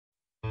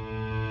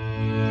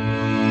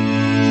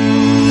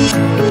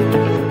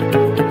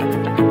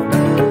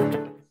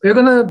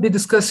We're going to be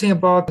discussing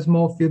about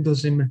small field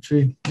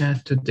dosimetry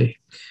today.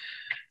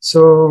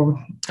 So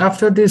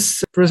after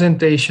this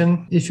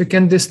presentation, if you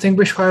can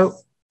distinguish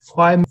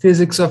why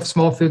physics of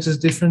small fields is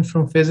different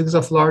from physics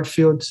of large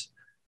fields,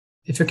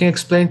 if you can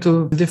explain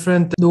to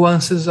different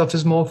nuances of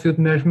small field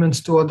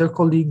measurements to other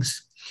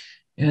colleagues,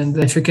 and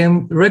if you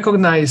can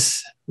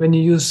recognize when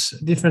you use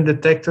different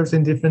detectors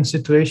in different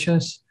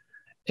situations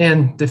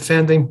and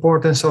defend the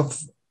importance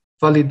of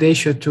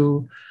validation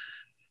to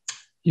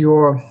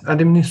your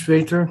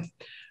administrator,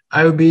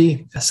 I will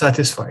be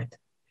satisfied.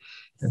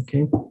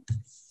 Okay.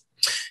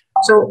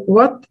 So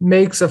what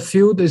makes a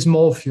field a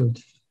small field?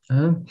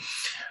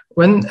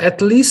 When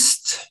at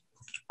least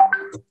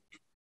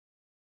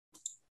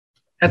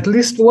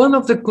one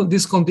of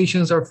these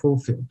conditions are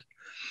fulfilled.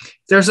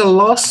 There's a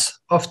loss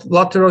of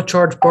lateral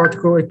charge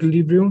particle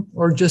equilibrium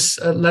or just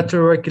a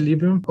lateral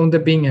equilibrium on the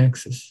beam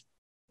axis.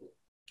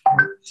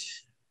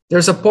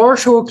 There's a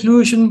partial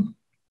occlusion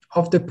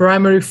of the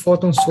primary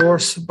photon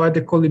source by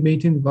the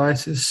collimating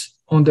devices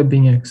on the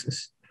beam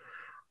axis.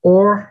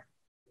 Or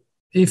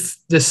if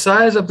the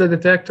size of the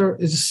detector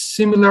is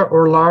similar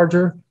or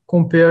larger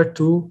compared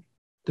to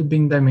the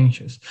beam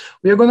dimensions.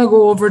 We are going to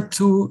go over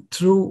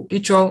through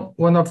each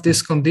one of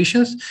these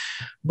conditions,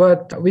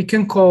 but we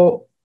can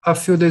call a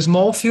field a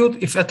small field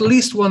if at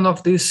least one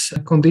of these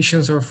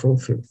conditions are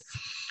fulfilled.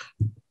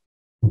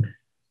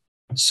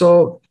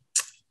 So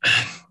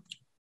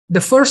the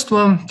first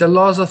one, the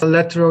loss of a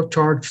lateral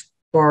charge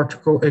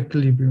particle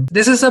equilibrium.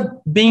 This is a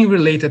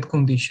beam-related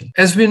condition.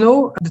 As we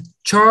know, the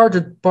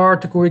charged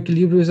particle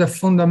equilibrium is a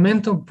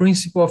fundamental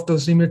principle of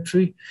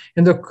dosimetry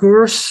and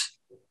occurs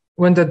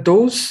when the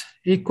dose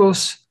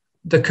equals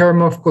the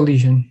kernel of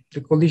collision,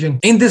 the collision.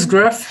 In this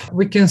graph,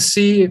 we can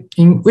see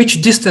in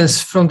which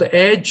distance from the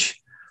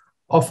edge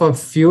of a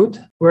field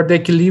where the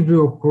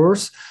equilibrium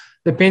occurs,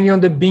 depending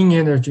on the beam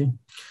energy.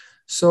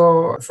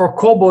 So for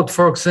cobalt,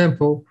 for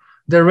example,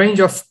 the range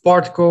of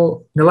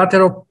particle, the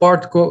lateral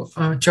particle,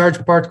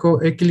 charge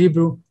particle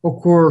equilibrium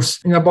occurs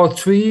in about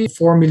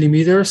 3-4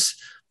 millimeters.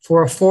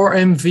 For a 4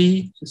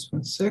 MV, just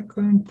 1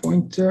 second,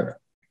 pointer.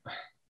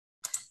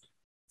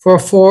 For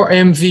 4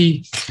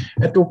 MV,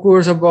 it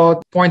occurs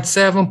about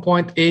 0.7,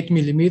 0.8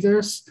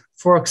 millimeters.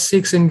 For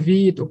 6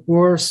 MV, it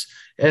occurs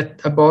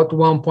at about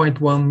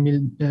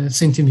 1.1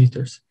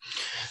 centimeters.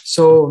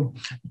 So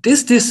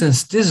this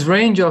distance, this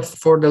range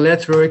for the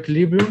lateral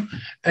equilibrium,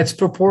 it's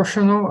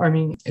proportional. I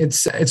mean,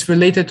 it's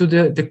related to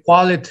the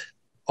quality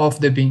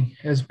of the beam,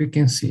 as we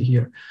can see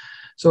here.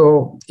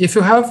 So if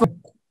you have a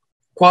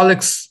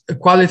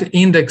quality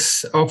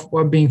index of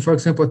a beam, for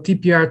example,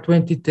 TPR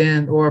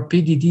 2010 or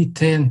PDD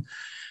 10,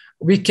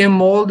 we can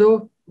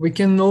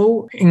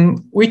know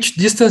in which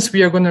distance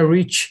we are going to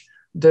reach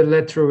the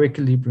lateral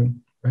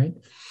equilibrium, right?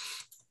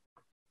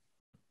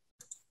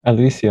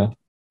 Aluisio.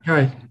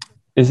 Hi.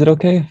 Is it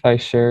okay if I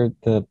share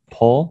the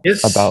poll?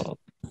 Yes.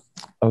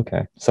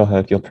 Okay, so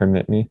if you'll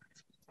permit me.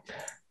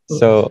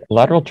 So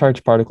lateral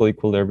charge particle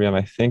equilibrium,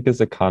 I think,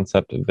 is a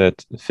concept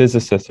that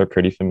physicists are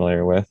pretty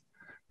familiar with.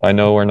 I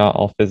know we're not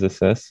all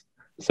physicists.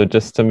 So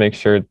just to make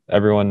sure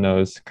everyone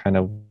knows kind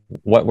of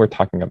what we're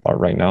talking about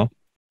right now.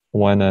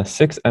 When a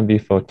 6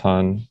 MB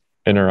photon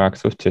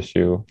interacts with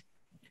tissue,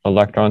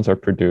 electrons are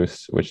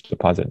produced, which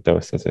deposit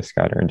dose as they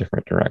scatter in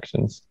different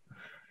directions.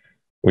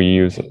 We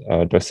use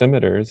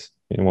dosimeters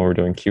when we're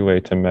doing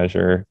QA to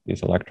measure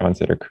these electrons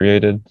that are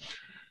created.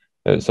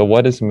 So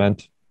what is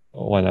meant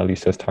when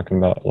Aluisio is talking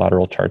about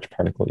lateral charge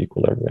particle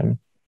equilibrium?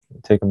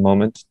 Take a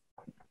moment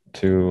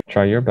to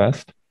try your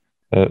best.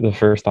 The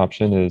first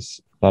option is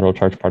lateral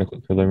charge particle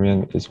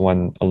equilibrium is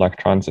when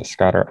electrons that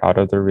scatter out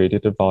of the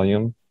irradiated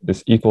volume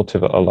is equal to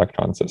the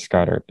electrons that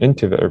scatter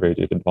into the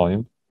irradiated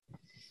volume.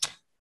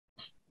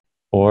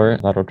 Or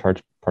lateral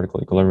charge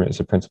particle equilibrium is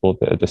a principle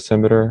that a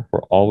dosimeter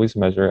will always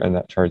measure and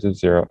that charge is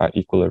zero at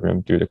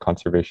equilibrium due to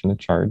conservation of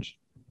charge.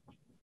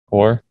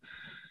 Or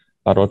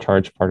lateral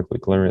charge particle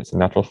equilibrium is a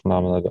natural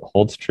phenomenon that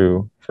holds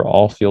true for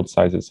all field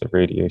sizes of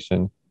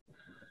radiation.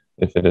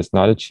 If it is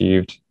not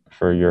achieved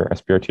for your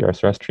SBRT or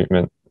SRS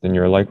treatment, then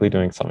you're likely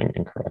doing something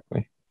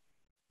incorrectly.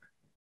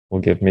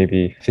 We'll give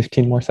maybe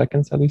 15 more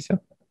seconds, Aluisio,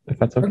 if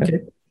that's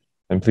okay.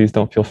 And please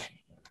don't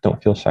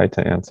feel shy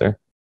to answer.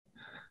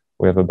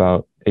 We have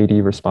about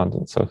 80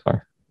 respondents so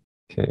far.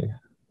 Okay.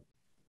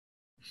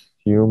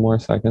 Few more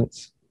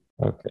seconds.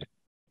 Okay.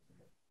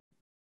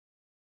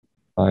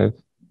 5,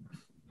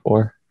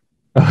 4.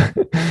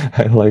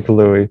 I like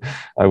Louis.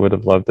 I would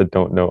have loved the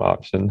don't know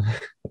option.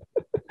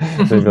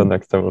 Maybe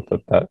next time we'll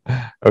put that.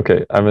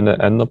 Okay, I'm going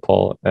to end the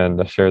poll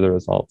and share the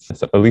results.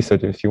 So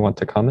Aluisio, if you want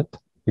to comment,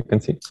 you can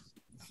see.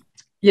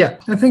 Yeah,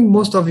 I think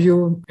most of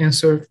you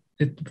answered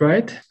it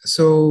right.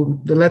 So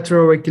the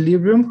lateral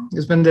equilibrium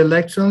is when the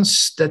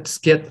electrons that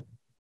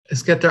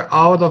scatter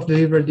out of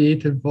the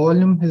irradiated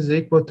volume is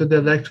equal to the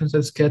electrons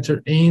that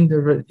scatter in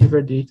the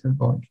irradiated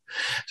volume.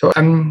 So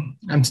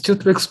I'm still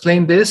to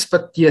explain this,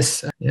 but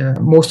yes,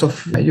 most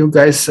of you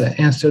guys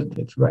answered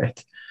it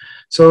right.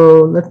 So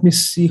let me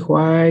see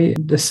why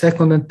the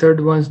second and third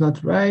one is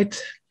not right.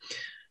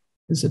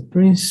 It's a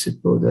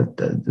principle that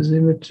the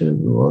dosimeter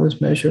will always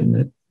measure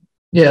net.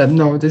 Yeah,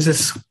 no, this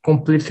is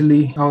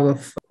completely out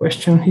of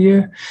question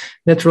here.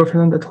 Natural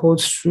phenomenon that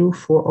holds true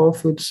for all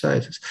field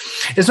sizes.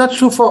 It's not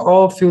true for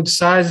all field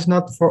sizes,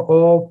 not for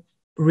all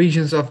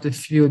regions of the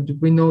field.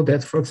 We know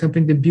that, for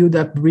example, in the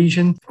build-up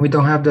region, we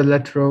don't have the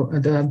lateral,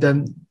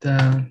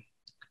 the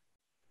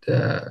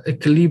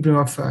equilibrium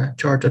of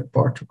charged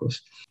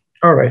particles.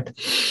 All right.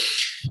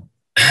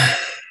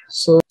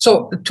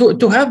 So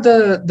to have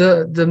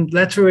the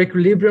lateral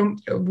equilibrium,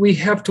 we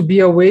have to be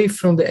away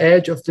from the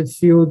edge of the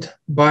field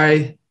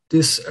by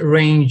this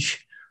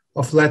range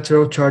of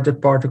lateral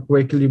charged particle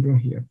equilibrium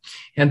here.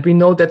 And we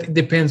know that it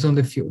depends on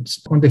the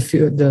fields, on the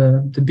field,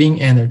 the beam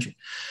energy.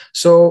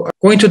 So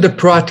going to the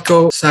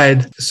practical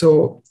side,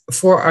 so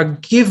for a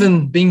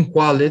given beam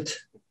quality,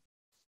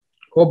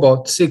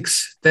 about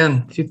 6,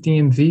 10,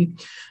 15 MV,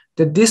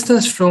 the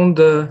distance from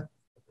the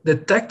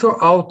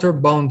detector outer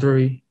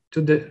boundary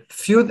to the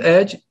field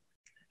edge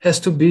has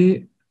to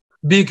be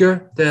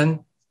bigger than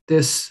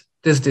this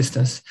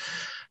distance.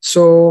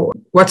 So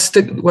what's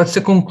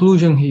the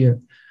conclusion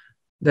here?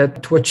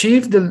 That to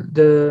achieve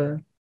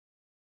the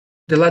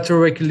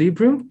lateral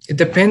equilibrium, it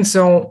depends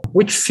on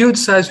which field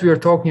size we are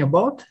talking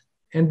about,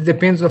 and it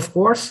depends, of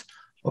course,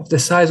 of the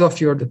size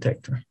of your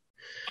detector.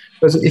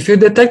 Because if your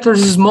detector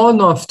is small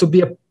enough to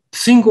be a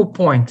single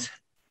point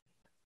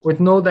with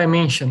no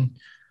dimension,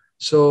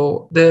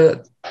 so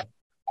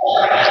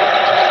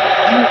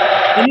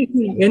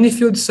any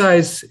field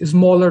size is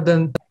smaller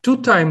than 2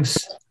 times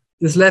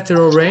this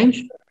lateral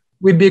range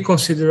will be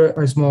considered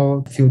a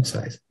small field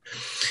size.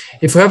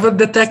 If you have a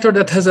detector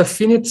that has a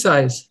finite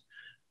size,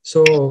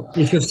 so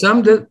if you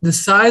sum the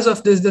size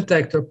of this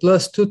detector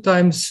plus 2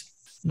 times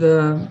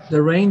the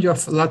range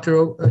of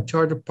lateral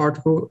charged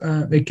particle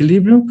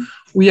equilibrium,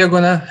 we are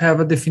going to have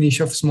a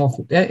definition of small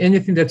field.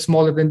 Anything that's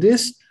smaller than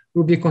this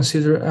will be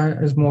considered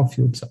a small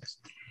field size.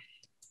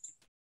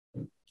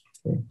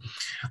 Okay.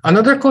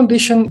 Another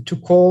condition to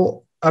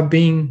call a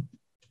beam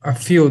a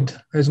field,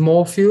 a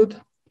small field,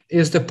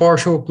 is the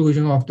partial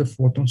occlusion of the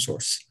photon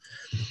source.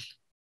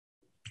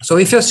 So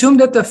if you assume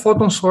that the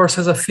photon source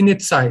has a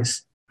finite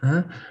size,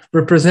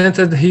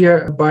 represented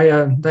here by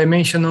a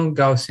dimensional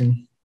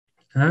Gaussian,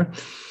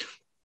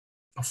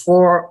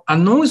 for a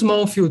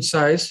non-small field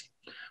size,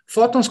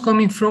 photons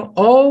coming from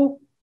all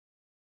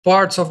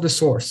parts of the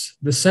source,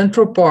 the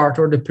central part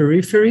or the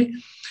periphery,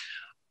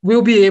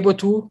 will be able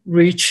to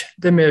reach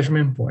the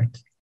measurement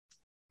point.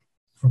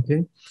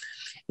 Okay.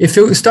 If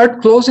you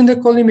start closing the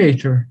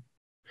collimator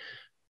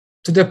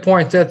to the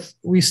point that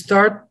we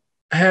start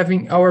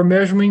having our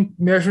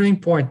measuring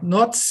point,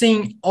 not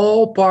seeing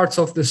all parts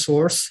of the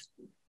source,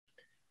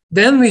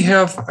 then we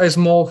have a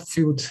small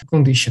field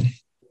condition,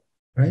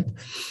 right?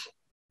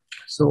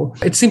 So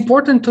it's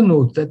important to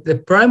note that the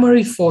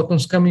primary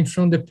photons coming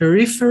from the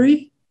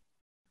periphery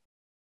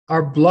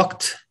are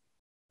blocked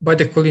by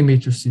the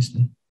collimator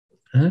system.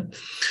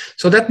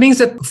 So that means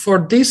that for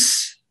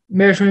this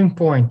measuring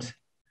point,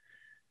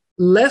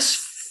 less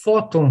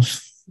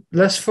photons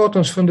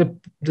from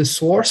the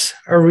source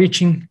are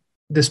reaching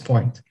this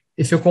point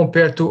if you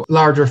compare to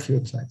larger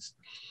field size,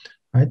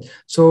 right?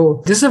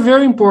 So this is a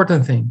very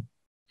important thing.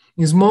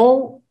 In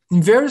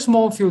very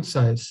small field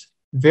size,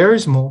 very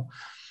small,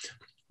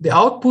 the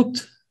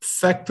output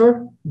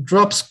factor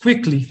drops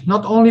quickly,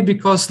 not only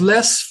because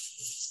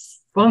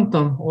less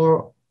phantom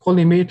or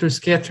collimator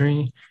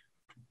scattering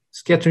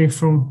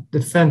from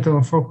the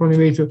phantom from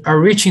collimator are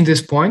reaching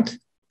this point,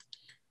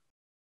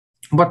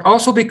 but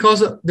also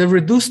because of the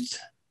reduced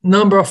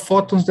number of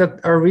photons that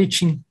are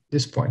reaching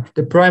this point,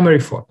 the primary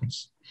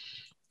photons.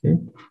 Okay.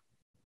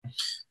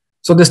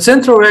 So the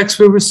central X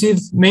will receive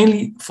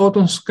mainly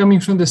photons coming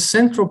from the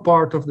central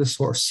part of the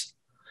source.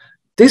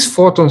 These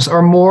photons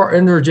are more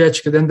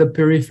energetic than the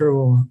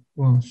peripheral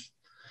ones.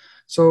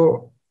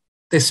 So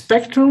the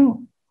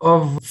spectrum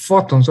of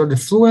photons or the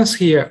fluence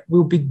here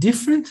will be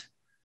different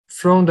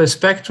from the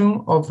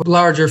spectrum of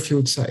larger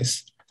field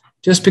size,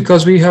 just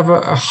because we have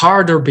a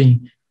harder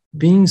beam,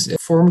 beams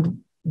formed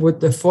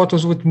with the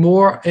photons with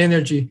more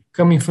energy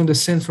coming from the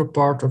central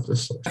part of the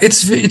source.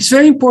 It's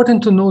very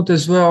important to note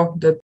as well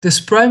that this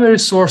primary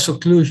source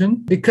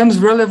occlusion becomes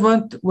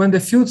relevant when the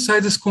field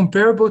size is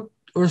comparable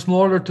or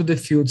smaller to the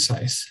field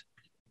size.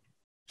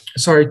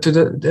 Sorry, to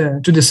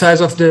the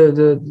size of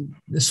the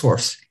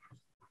source,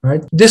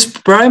 right? This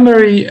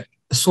primary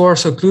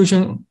source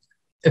occlusion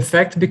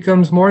effect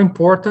becomes more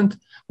important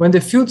when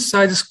the field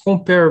size is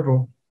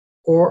comparable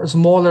or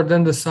smaller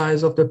than the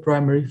size of the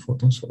primary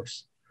photon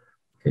source.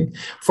 Okay.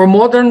 For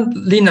modern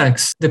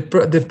Linux,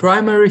 the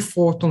primary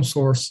photon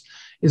source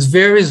is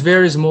very,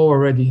 very small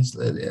already. It's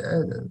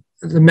the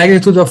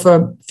magnitude of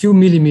a few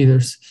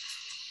millimeters.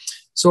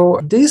 So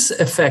this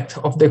effect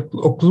of the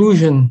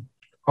occlusion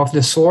of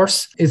the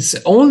source is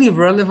only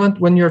relevant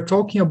when you're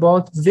talking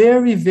about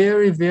very,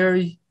 very,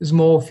 very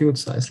small field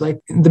size,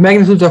 like the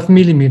magnitude of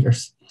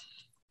millimeters.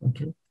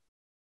 Okay.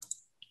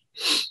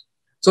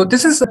 So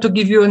this is to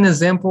give you an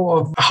example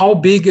of how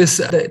big is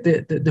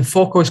the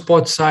focal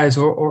spot size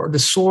or the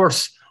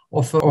source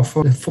of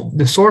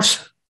the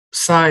source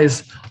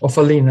size of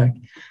a Linac.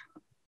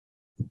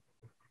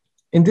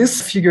 In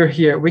this figure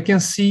here, we can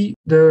see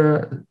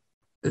the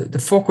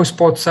focal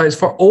spot size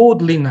for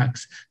old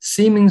Linacs,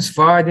 Siemens,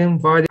 Warden,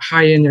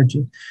 high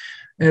energy.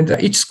 And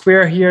each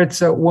square here,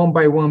 it's a 1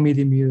 by 1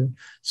 millimeter.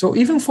 So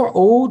even for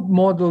old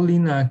model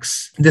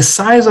Linacs, the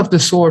size of the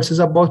source is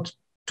about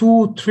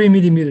 2-3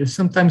 millimeters,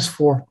 sometimes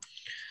 4.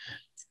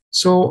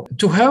 So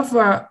to have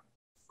a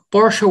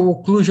partial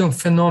occlusion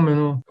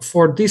phenomenon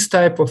for this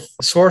type of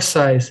source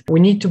size, we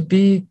need to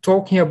be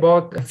talking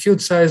about a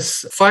field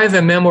size 5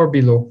 mm or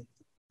below,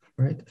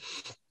 right?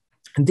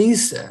 And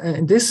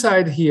this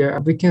side here,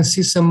 we can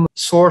see some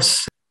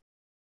source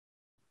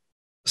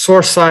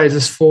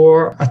sizes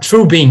for a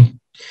true beam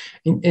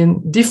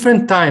in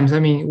different times. I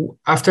mean,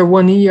 after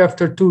 1 year,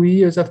 after 2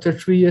 years, after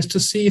 3 years, to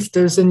see if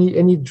there's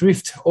any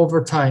drift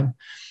over time.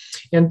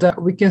 And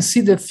we can see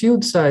the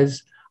field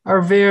size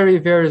are very,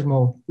 very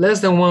small. Less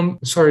than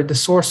the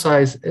source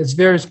size is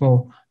very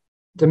small,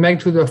 the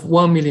magnitude of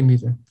 1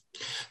 millimeter.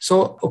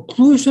 So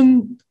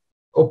occlusion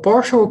or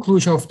partial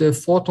occlusion of the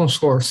photon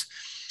source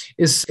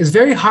is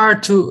very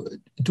hard to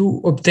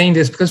obtain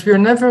this, because we will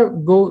never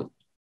go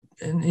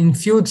in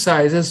field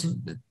sizes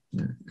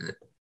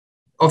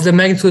of the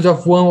magnitude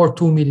of 1 or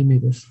 2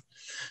 millimeters.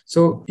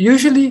 So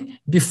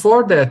usually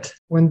before that,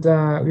 when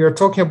we are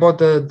talking about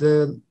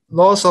the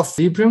laws of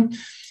equilibrium,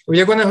 we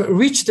are going to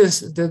reach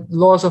the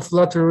laws of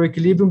lateral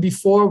equilibrium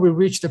before we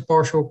reach the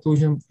partial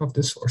occlusion of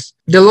the source.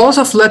 The laws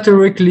of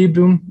lateral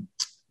equilibrium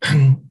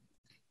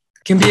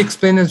can be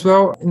explained as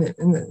well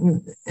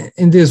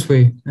in this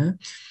way.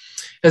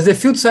 As the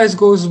field size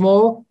goes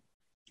small,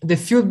 the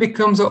field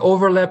becomes an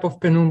overlap of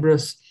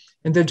penumbras,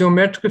 and the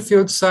geometric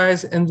field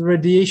size and the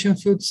radiation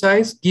field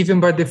size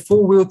given by the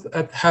full width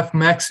at half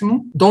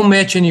maximum don't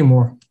match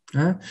anymore.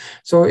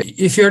 So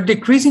if you're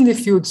decreasing the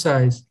field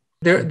size,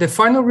 the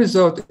final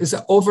result is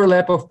an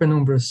overlap of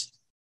penumbras,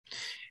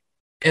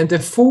 and the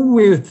full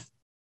width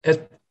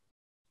at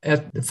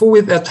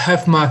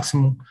half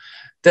maximum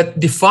that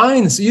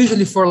defines,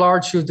 usually for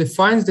large fields,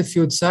 defines the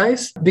field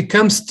size,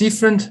 becomes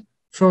different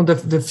from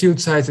the field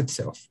size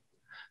itself.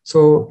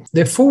 So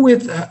the full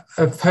width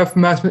of half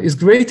maximum is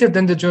greater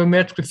than the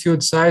geometric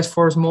field size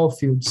for small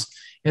fields,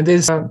 and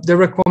they're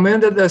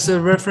recommended as a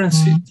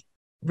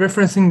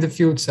referencing the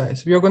field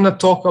size. We are going to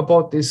talk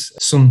about this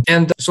soon.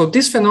 And so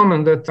this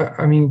phenomenon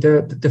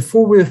the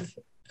full width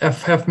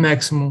of half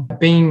maximum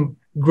being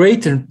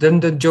greater than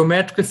the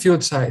geometric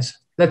field size.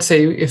 Let's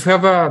say if you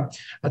have a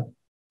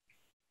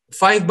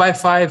 5 by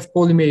 5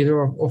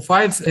 collimator or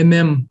 5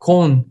 mm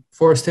cone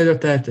for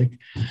stereotatic,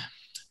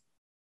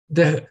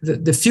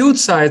 the field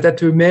size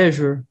that we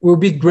measure will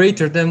be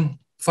greater than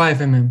 5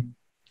 mm,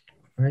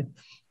 right?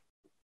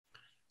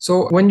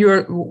 So when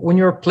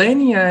you're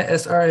planning a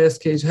SRS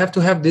case, you have to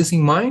have this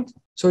in mind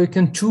so you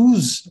can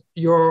choose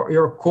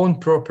your cone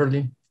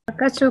properly.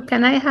 Castro,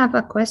 can I have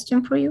a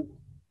question for you?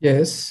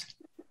 Yes.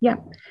 Yeah.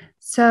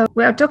 So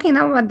we are talking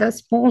now about the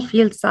small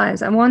field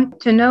size. I want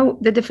to know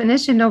the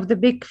definition of the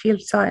big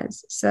field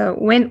size. So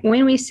when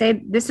we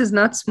say this is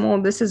not small,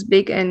 this is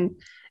big, and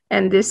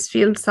this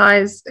field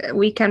size,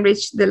 we can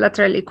reach the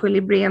lateral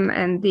equilibrium,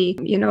 and the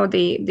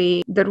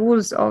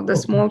rules of the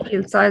small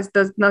field size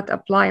does not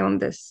apply on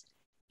this.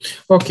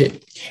 Okay.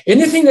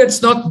 Anything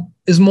that's not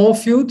a small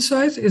field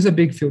size is a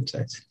big field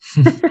size.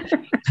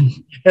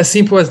 As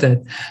simple as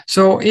that.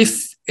 So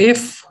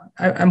if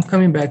I'm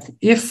coming back,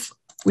 if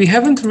we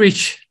haven't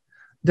reached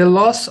the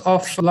loss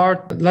of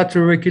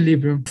lateral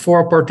equilibrium for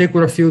a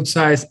particular field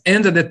size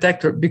and the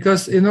detector,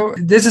 because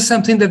this is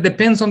something that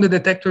depends on the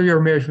detector you're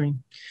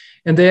measuring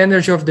and the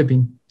energy of the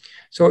beam.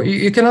 So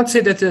you cannot say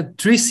that a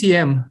 3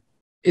 cm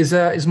is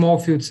a small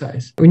field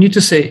size. We need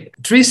to say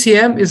 3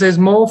 cm is a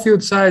small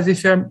field size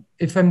if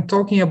I'm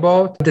talking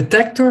about a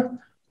detector,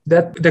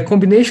 that the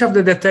combination of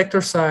the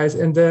detector size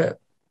and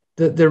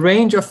the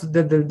range of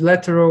the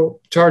lateral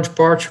charge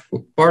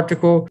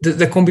particle,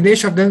 the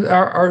combination of them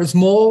are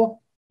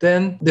small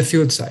than the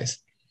field size.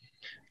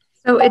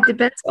 So it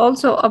depends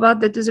also about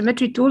the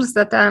dosimetry tools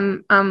that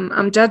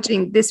I'm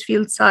judging this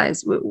field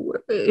size,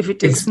 if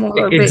it is small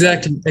or big.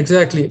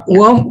 Exactly.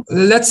 Yeah.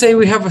 Let's say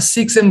we have a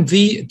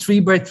 6MV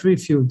 3x3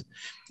 field.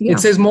 Yeah.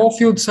 It's a small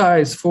field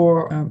size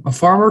for a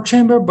Farmer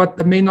chamber, but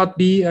it may not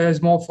be a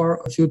small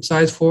field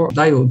size for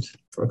diodes,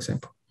 for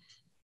example.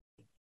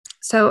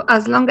 So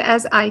as long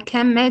as I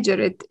can measure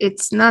it,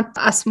 it's not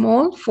a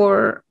small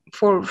for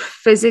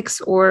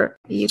physics, or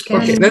you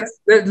can. Okay,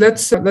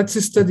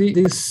 let's study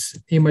this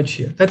image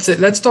here.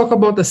 Let's talk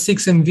about the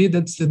 6MV.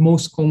 That's the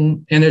most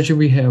common energy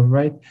we have,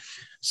 right?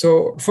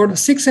 So for the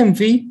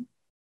 6MV,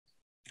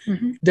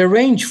 the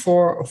range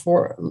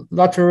for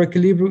lateral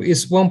equilibrium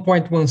is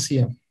 1.1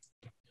 cm.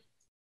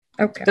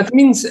 Okay. That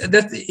means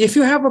that if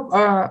you have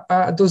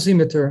a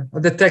dosimeter,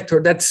 a detector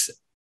that's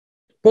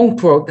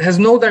punctual, has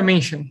no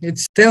dimension,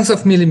 it's tens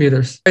of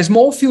millimeters. A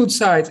small field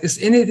size is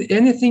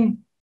anything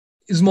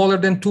smaller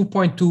than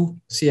 2.2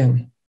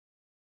 cm,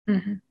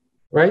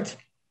 right?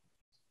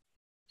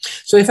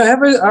 So if I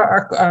have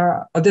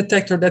a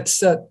detector that's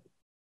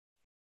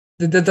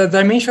the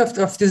dimension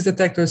of this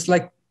detector is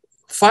like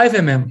 5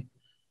 mm.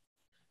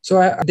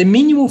 So the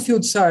minimum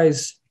field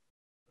size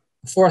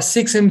for a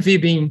 6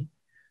 MV beam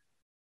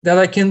that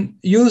I can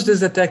use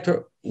this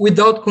detector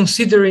without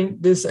considering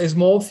this a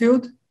small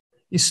field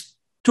is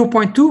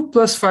 2.2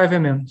 plus 5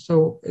 mm.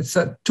 So it's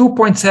a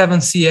 2.7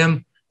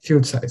 cm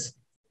field size.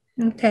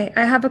 Okay,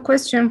 I have a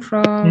question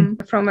from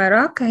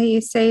Iraq.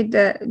 He said,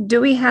 do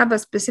we have a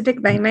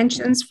specific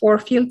dimensions for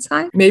field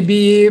size?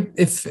 Maybe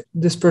if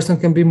this person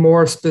can be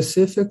more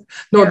specific.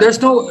 No, there's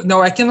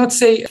no, I cannot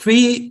say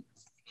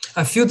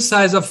a field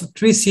size of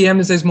 3 cm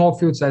is a small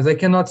field size. I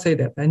cannot say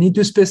that. I need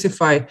to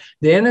specify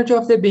the energy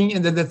of the beam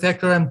and the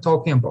detector I'm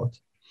talking about.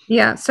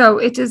 Yeah, so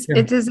it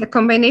is a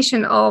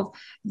combination of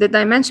the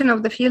dimension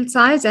of the field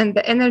size and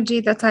the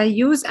energy that I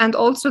use, and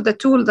also the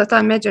tool that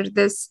I measure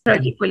this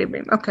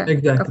equilibrium. Okay.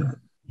 Exactly.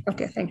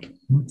 Okay, thank you.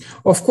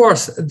 Of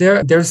course,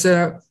 there's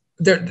the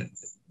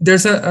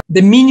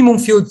minimum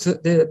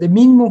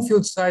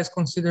field size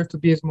considered to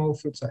be a small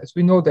field size.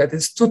 We know that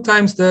it's 2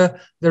 times the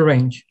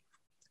range,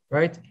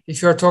 right?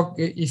 If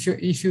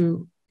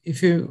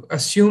you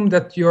assume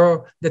that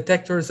your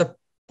detector is a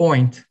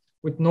point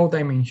with no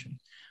dimension,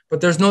 but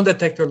there's no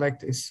detector like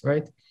this,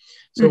 right?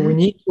 So we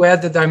need to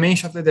add the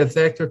dimension of the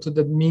detector to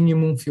the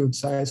minimum field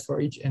size for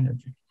each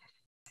energy.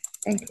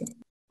 Thank you.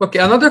 Okay,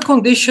 another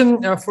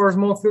condition for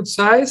small field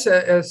size,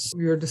 as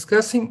we were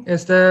discussing,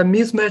 is the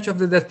mismatch of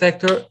the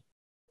detector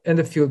and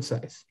the field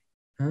size.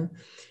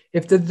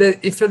 If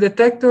the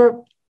detector,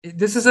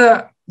 this is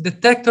a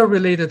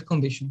detector-related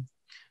condition.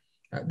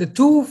 The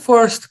 2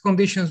 first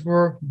conditions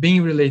were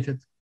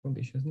beam-related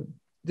conditions.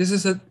 This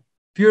is a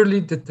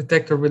purely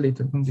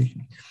detector-related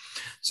condition.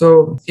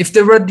 So if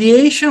the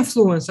radiation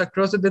fluence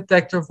across the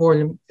detector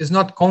volume is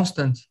not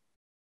constant,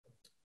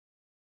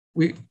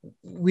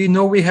 we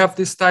know we have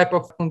this type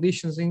of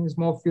conditions in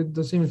small field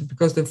dosimetry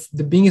because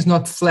the beam is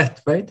not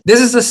flat, right?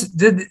 This is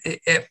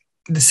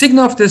the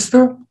signal of this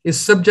is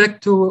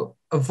subject to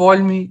a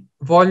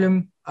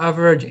volume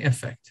averaging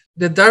effect.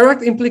 The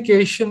direct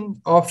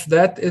implication of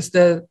that is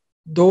that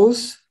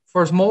those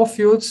for small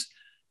fields,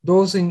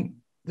 those in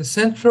the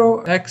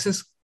central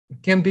axis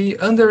can be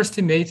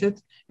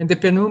underestimated, and the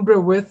penumbra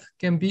width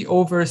can be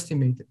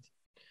overestimated.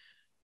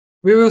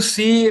 We will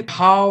see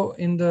how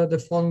in the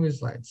following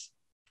slides.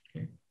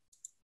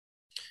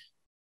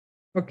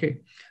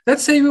 Okay,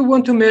 let's say we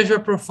want to measure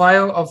a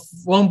profile of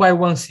 1 by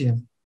 1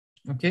 cm,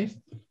 okay?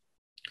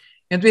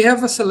 And we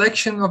have a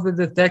selection of the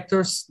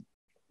detectors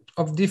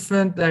of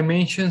different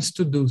dimensions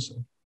to do so.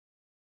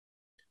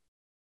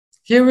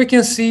 Here we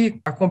can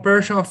see a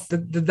comparison of the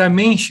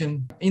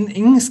dimension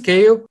in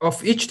scale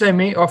of each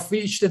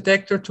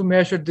detector to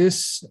measure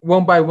this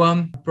 1 by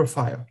 1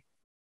 profile.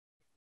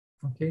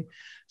 Okay,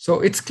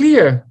 so it's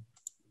clear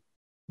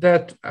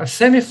that a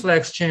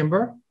semi-flex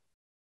chamber,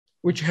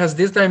 which has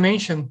this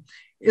dimension,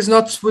 is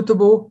not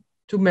suitable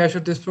to measure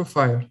this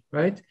profile,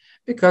 right?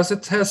 Because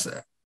it has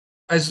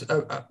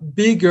a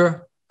big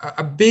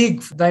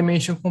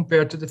dimension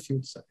compared to the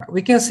field size.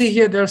 We can see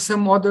here there are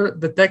some other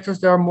detectors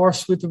that are more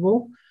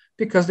suitable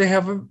because they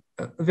have a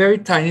very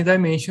tiny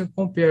dimension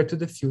compared to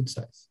the field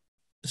size.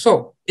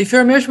 So if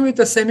you're measuring with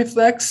a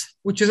semi-flex,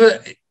 which is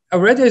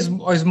already a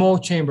small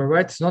chamber,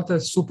 right? It's not a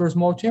super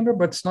small chamber,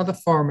 but it's not a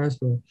farm as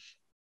well.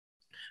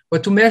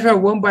 But to measure a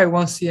 1 by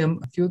 1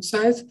 cm field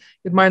size,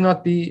 it might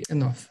not be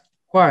enough.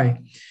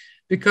 Why?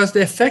 Because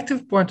the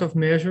effective point of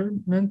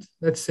measurement,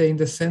 let's say in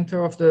the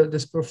center of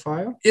this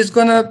profile, is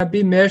gonna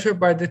be measured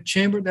by the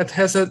chamber that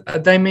has a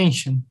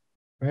dimension,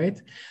 right?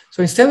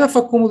 So instead of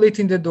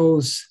accumulating the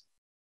dose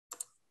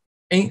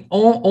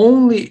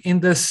only in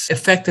this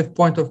effective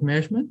point of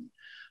measurement,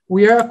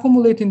 we are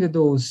accumulating the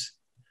dose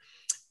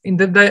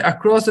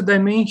across the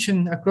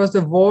dimension, across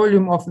the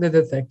volume of the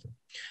detector.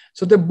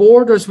 So the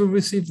borders will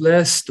receive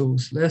less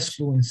dose, less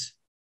fluence.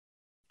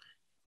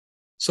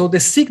 So the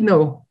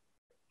signal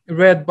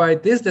read by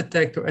this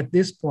detector at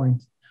this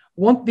point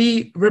won't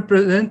be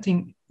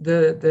representing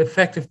the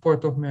effective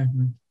point of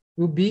measurement.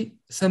 Will be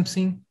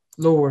something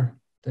lower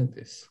than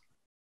this,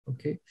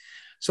 okay?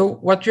 So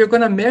what you're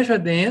gonna measure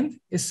at the end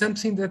is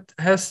something that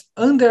has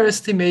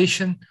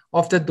underestimation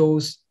of the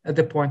dose at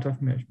the point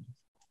of measurement.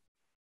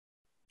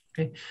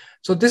 Okay,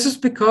 so this is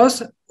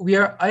because we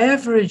are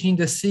averaging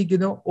the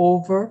signal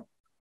over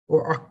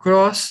or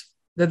across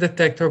the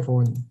detector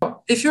volume.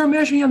 If you're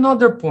measuring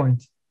another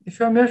point, if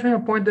you're measuring a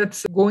point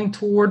that's going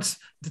towards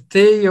the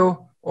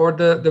tail or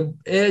the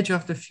edge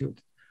of the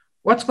field,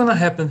 what's going to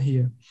happen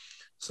here?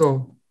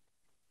 So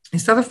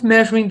instead of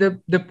measuring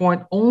the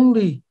point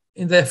only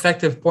in the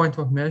effective point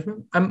of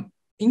measurement, I'm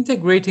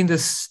integrating the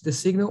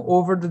signal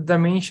over the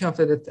dimension of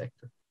the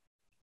detector,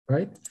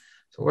 right?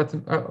 So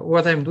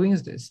what I'm doing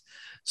is this.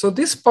 So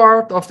this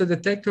part of the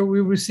detector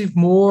will receive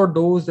more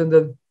dose than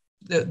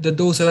the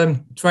dose that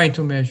I'm trying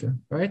to measure,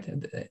 right?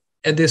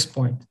 At this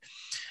point.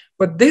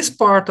 But this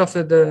part of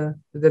the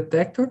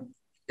detector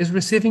is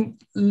receiving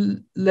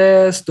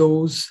less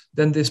dose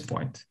than this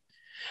point.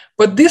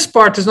 But this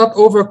part is not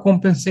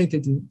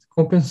compensating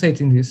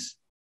this.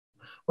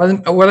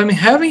 What I'm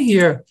having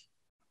here,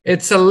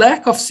 it's a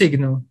lack of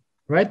signal,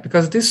 right?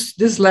 Because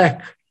this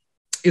lack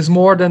is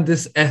more than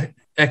this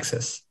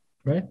excess,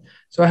 right?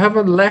 So I have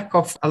a lack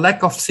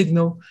of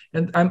signal,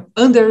 and I'm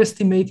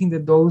underestimating the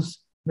dose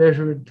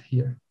measured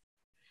here.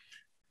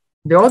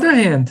 On the other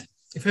hand,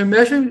 if I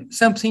measure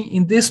something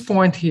in this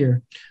point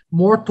here,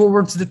 more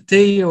towards the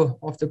tail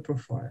of the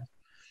profile,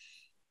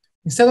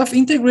 instead of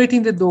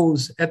integrating the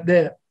dose at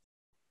the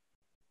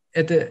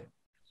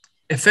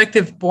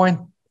effective point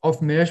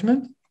of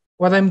measurement,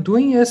 what I'm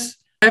doing is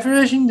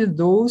averaging the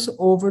dose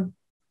over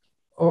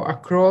or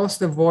across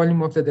the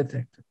volume of the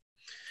detector.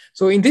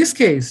 So in this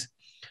case,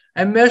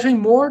 I'm measuring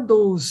more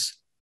dose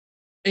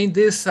in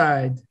this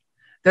side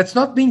that's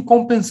not being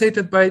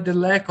compensated by the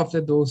lack of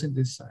the dose in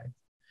this side.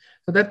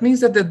 So that means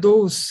that the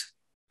dose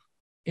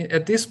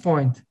at this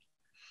point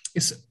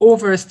is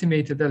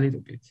overestimated a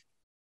little bit.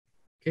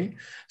 Okay,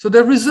 so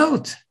the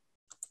result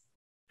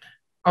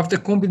of the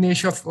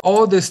combination of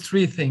all these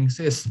three things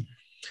is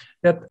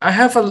that I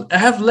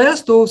have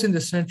less dose in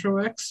the central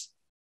X.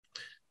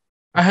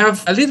 I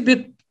have a little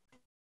bit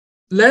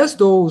less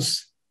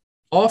dose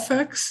off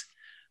X,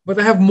 but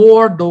I have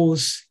more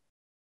dose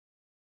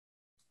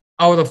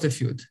out of the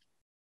field.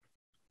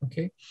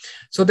 Okay,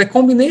 so the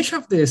combination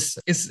of this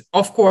is,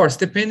 of course,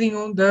 depending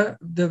on the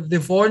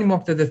volume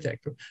of the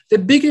detector. The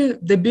bigger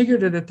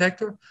the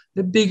detector,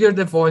 the bigger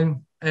the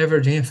volume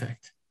averaging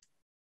effect.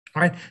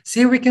 All right,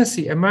 see, we can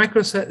see a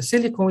micro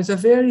silicon is a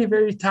very,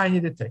 very tiny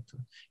detector.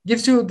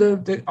 Gives you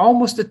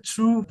almost the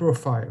true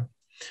profile.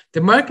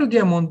 The micro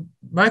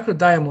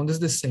diamond is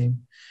the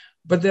same,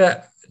 but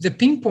the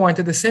pinpoint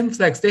and the same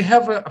flex, they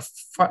have a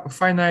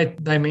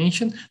finite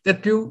dimension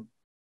that will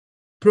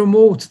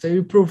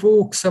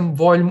provoke some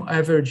volume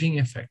averaging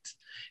effect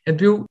and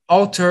will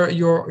alter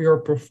your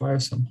profile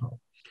somehow.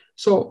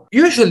 So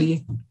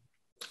usually,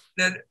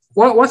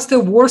 what's the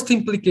worst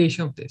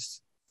implication of this?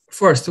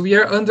 First, we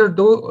are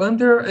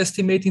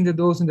underestimating the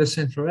dose in the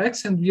central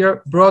X, and we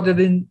are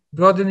broadening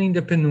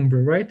the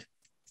penumbra, right?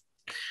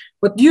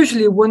 But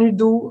usually, when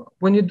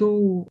you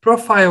do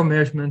profile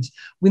measurements,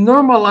 we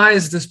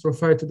normalize this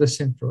profile to the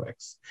central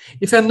X.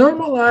 If I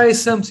normalize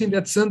something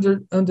that's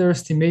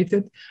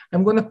underestimated,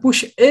 I'm going to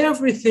push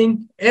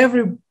everything,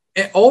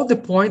 all the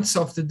points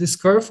of this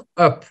curve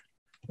up,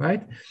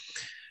 right?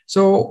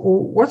 So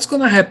what's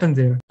going to happen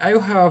there? I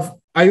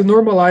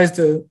normalize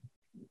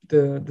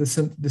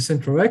the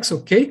central X,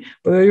 okay,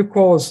 but I will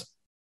cause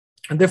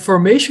a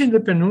deformation in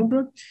the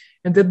penumbra,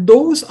 and the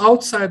dose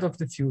outside of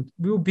the field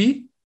will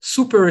be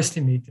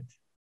superestimated.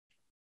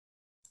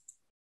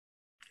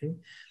 Okay,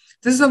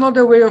 this is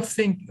another way of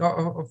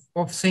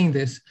saying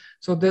this.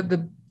 So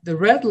the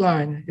red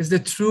line is the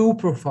true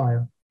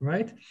profile,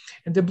 right?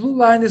 And the blue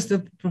line is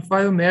the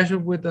profile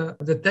measured with a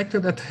detector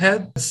that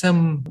had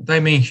some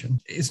dimension.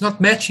 It's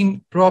not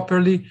matching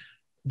properly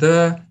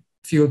the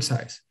field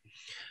size.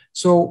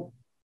 So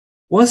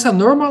once I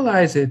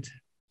normalize it,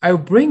 I'll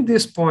bring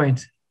this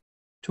point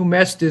to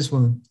match this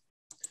one.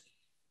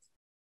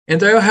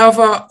 And I'll have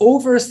an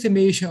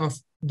overestimation of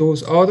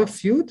those out of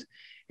field,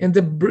 and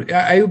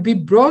I will be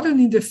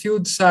broadening the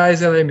field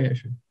size that I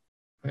measure,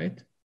 right?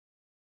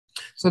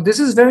 So this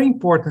is very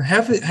important.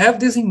 Have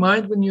this in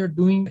mind when you're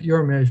doing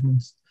your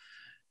measurements.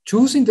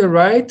 Choosing the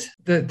right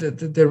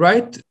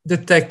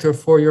detector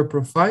for your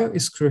profile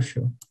is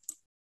crucial.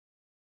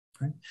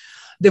 Right?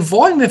 The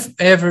volume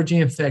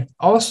averaging effect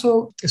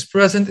also is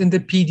present in the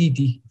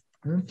PDD.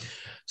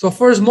 So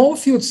for small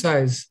field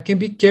size, you can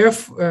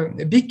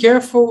be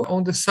careful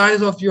on the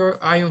size of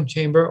your ion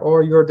chamber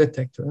or your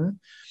detector,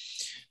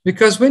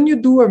 because when you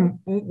do a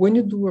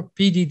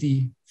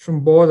PDD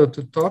from bottom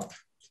to top,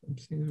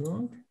 something's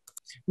wrong.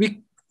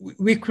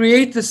 We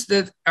create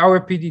our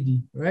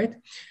PDD, right?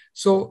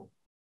 So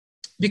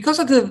because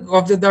of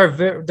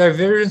the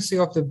divergence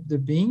of the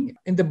beam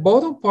in the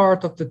bottom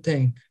part of the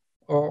tank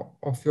or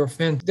of your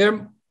fan,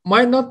 there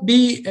might not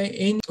be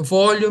any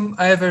volume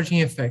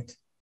averaging effect,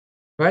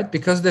 right?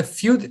 Because the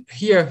field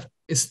here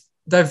is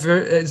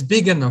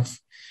big enough.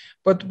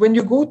 But when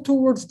you go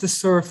towards the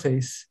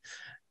surface,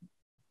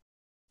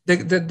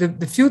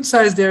 the field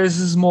size there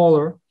is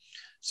smaller.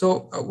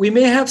 So we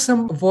may have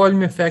some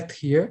volume effect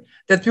here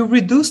that will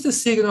reduce the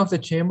signal of the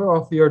chamber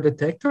of your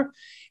detector,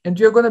 and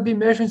you're going to be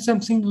measuring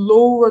something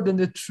lower than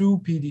the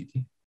true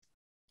PDD.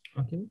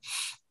 Okay.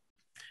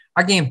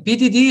 Again,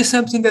 PDD is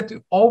something that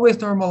you always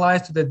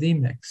normalize to the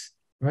Dmax,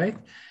 right?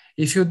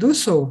 If you do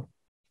so,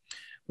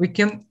 we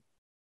can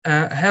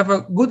have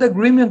a good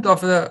agreement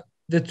of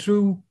the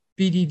true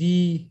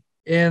PDD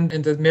and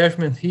the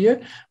measurement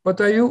here, but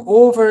I will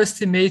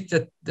overestimate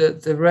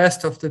the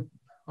rest of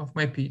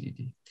my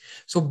PDD.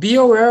 So be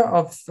aware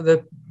of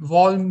the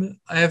volume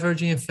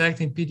averaging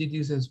effect in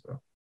PDDs as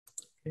well.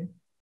 Okay.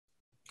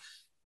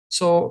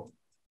 So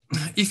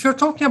if you're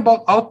talking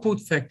about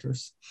output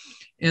factors,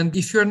 and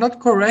if you're not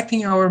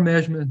correcting our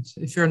measurements,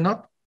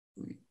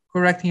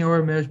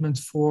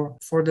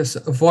 for this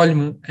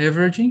volume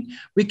averaging,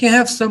 we can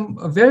have some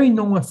very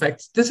known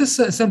effects. This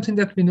is something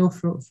that we know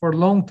for a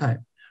long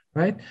time,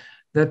 right?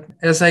 That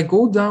as I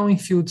go down in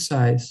field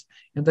size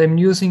and I'm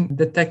using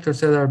detectors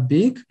that are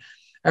big,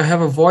 I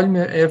have a volume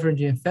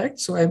averaging effect.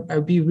 So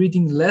I'll be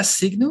reading less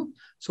signal.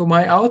 so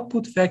my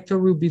output factor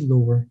will be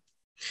lower.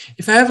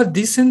 If I have a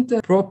decent,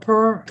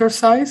 proper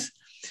size,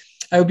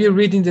 I'll be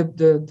reading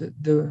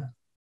the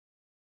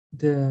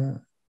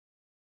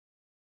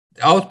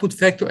output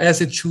factor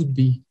as it should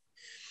be.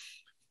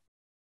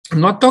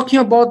 I'm not talking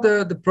about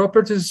the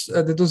properties,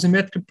 the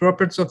dosimetric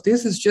properties of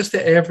this, it's just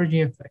the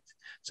averaging effect.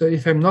 So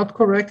if I'm not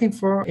correcting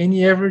for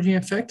any averaging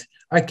effect,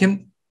 I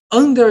can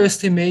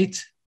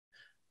underestimate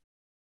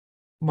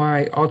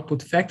my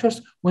output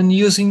factors when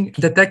using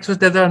detectors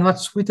that are not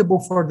suitable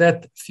for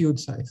that field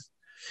size.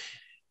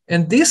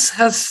 And this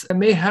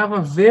may have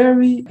a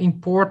very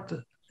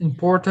important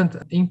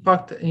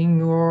impact in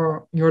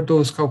your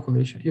dose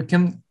calculation. You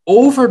can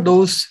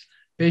overdose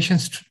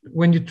patients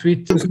when you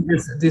treat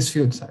this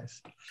field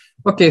size.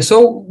 Okay,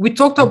 so we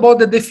talked about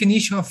the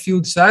definition of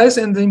field size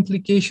and the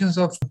implications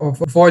of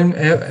volume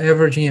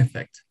averaging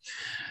effect.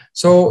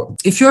 So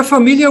if you're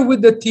familiar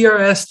with the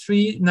TRS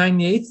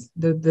 398,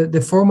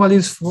 the formula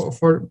is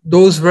for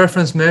dose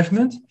reference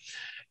measurement,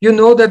 you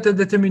know that the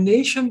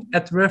determination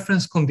at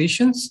reference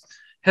conditions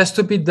has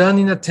to be done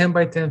in a 10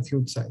 by 10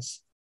 field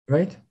size,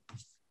 right?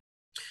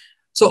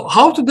 So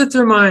how to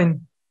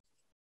determine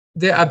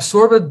the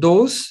absorbed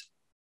dose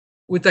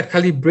with a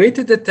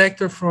calibrated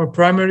detector from a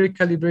primary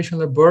calibration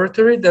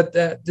laboratory,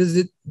 this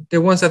is the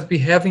ones that we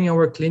have in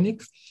our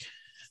clinic,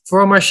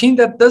 for a machine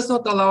that does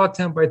not allow a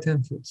 10 by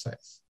 10 field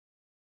size.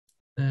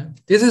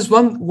 This is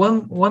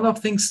one of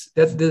things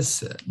that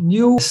this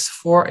new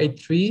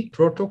S483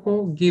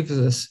 protocol gives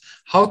us,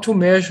 how to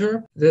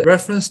measure the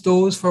reference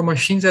dose for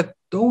machines that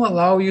don't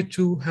allow you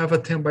to have a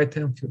 10 by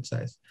 10 field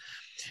size.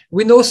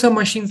 We know some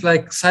machines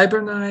like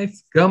CyberKnife,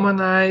 Gamma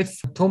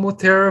Knife,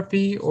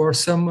 tomotherapy, or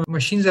some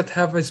machines that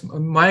have a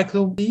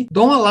micro B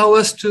don't allow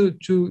us to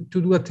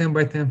do a 10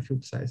 by 10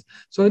 field size.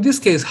 So in this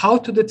case, how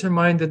to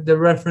determine the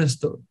reference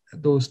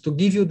dose to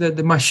give you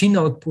the machine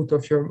output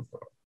of your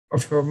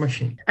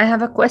machine? I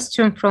have a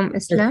question from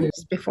Islam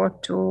before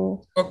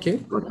to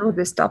go through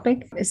this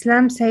topic.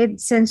 Islam said,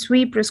 since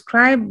we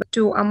prescribe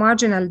to a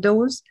marginal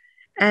dose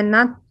and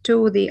not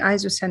to the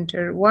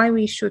isocenter, why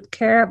we should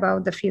care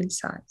about the field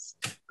size?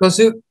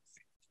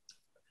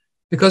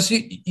 Because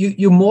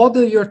you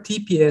model your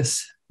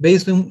TPS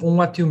based on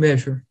what you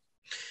measure.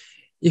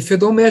 If you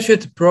don't measure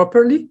it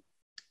properly,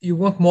 you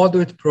won't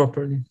model it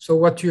properly. So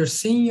what you're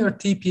seeing in your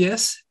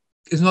TPS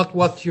is not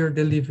what you're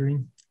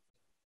delivering.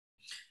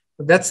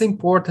 But that's the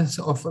importance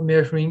of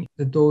measuring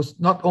the dose,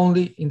 not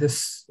only in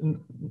this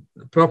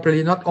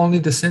properly, not only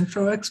the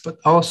central X, but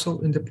also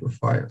in the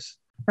profiles.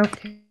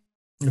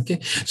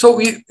 Okay,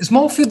 so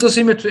small field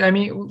dosimetry, I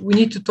mean, we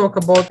need to talk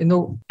about,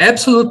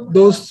 absolute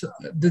dose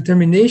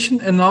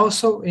determination and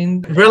also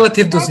in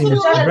relative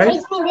dosimetry,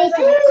 right?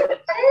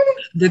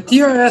 The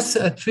TRS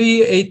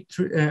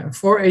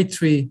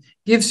 483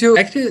 gives you,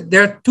 actually,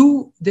 there are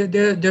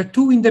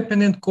two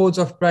independent codes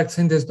of practice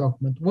in this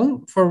document.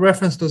 One for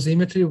reference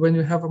dosimetry, when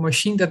you have a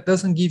machine that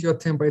doesn't give you a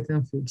 10 by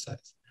 10 field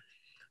size,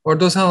 or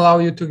doesn't allow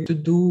you to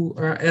do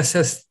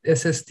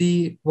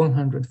SSD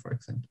 100, for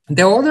example.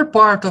 The other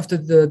part of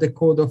the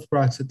code of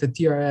practice, the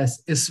TRS,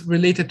 is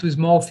related to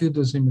small field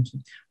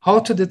dosimetry, how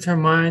to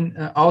determine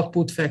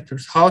output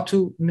factors, how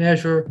to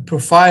measure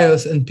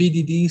profiles and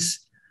PDDs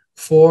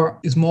for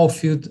small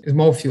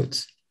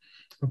fields.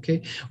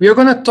 Okay, we are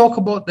going to talk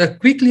about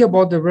quickly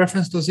about the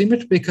reference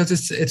dosimetry because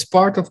it's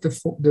part of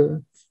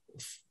the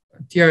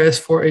TRS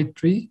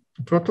 483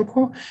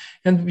 protocol,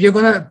 and we are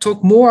going to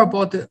talk more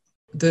about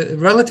the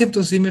relative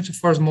dosimetry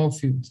for small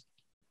fields.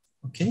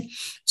 Okay,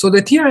 so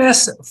the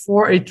TRS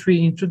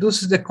 483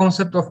 introduces the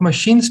concept of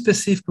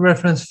machine-specific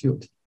reference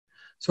field.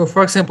 So,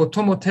 for example,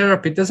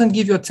 tomotherapy doesn't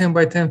give you a 10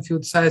 by 10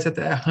 field size at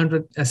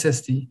 100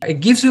 SSD.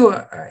 It gives you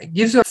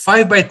a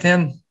 5 by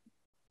 10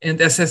 and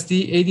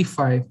SSD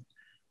 85,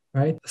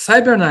 right?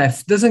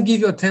 CyberKnife doesn't give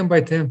you a 10 by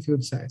 10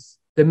 field size.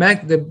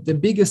 The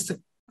biggest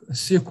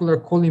circular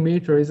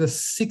collimator is a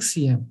 6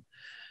 cm.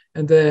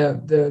 And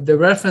the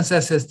reference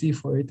SSD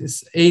for it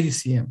is 80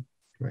 cm,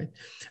 right?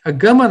 A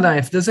Gamma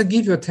Knife doesn't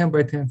give you a 10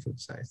 by 10 field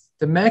size.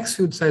 The max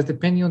field size,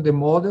 depending on the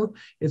model,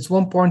 it's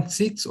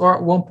 1.6 or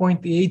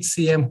 1.8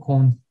 cm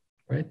cone,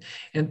 right?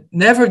 And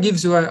never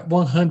gives you a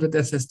 100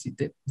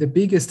 SSD. The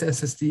biggest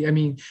SSD, I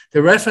mean,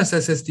 the reference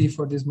SSD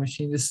for this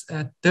machine is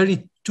at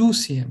 32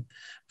 cm,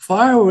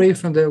 far away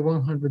from the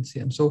 100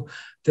 cm. So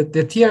the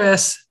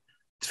TRS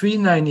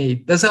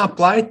 398 doesn't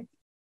apply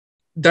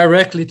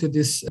directly to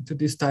this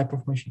type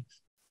of machines.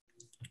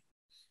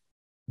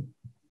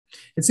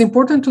 It's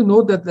important to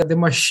note that the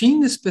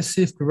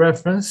machine-specific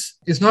reference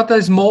is not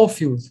a small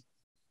field.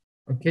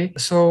 Okay,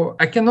 so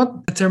I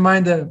cannot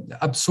determine the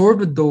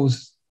absorbed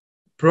dose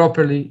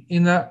properly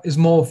in a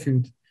small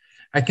field.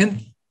 I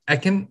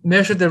can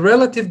measure the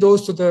relative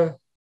dose to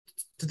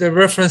the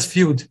reference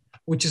field,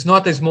 which is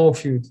not a small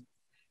field,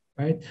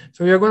 right?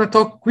 So we are going to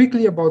talk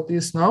quickly about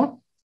this now.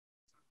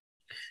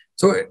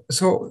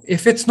 So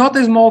if it's not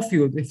a small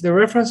field, if the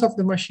reference of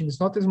the machine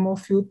is not a small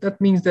field, that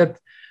means that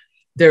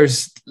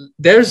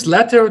there's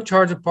lateral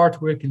charge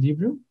particle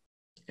equilibrium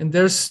and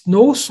there's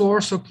no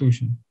source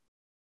occlusion.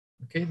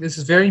 Okay, this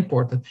is very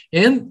important.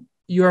 And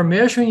you are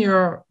measuring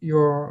your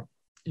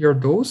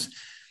dose.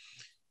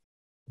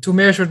 To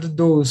measure the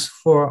dose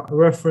for a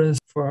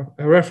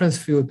reference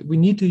field, we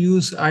need to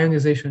use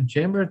ionization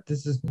chamber.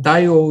 This is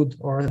diode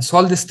or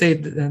solid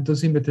state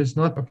dosimeter is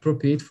not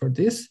appropriate for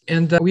this.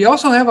 And we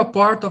also have a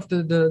part of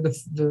the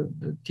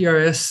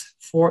TRS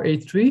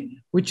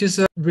 483, which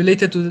is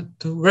related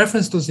to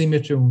reference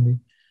dosimetry only,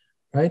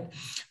 right?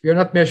 We are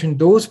not measuring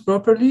dose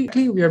properly.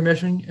 We are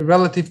measuring a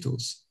relative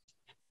dose.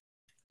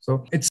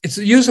 So it's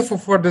useful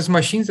for those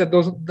machines that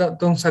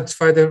don't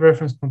satisfy the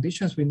reference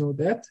conditions. We know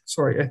that.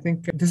 Sorry, I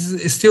think this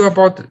is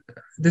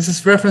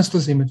reference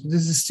dosimetry.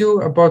 This is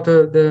still about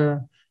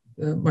the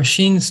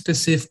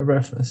machine-specific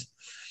reference.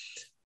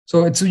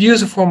 So it's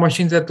useful for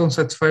machines that don't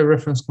satisfy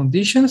reference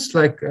conditions,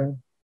 like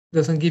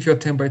doesn't give you a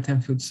 10 by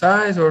 10 field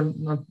size, or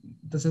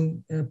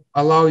doesn't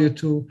allow you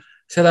to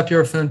set up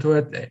your femto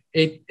at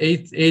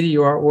 880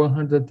 or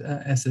 100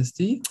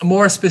 SSD.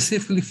 More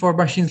specifically for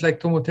machines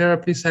like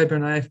tomotherapy,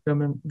 CyberKnife,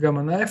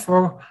 Gamma Knife,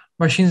 or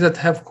machines that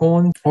have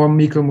cone or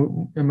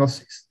micro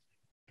ML6.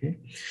 Okay.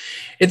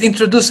 It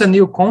introduced a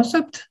new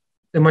concept,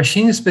 the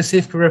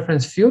machine-specific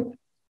reference field,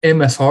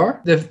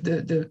 MSR.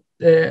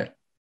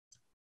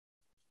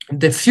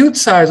 The field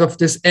size of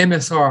this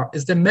MSR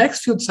is the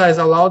max field size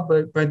allowed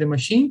by the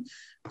machine,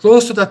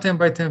 close to the 10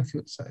 by 10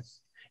 field size.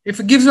 If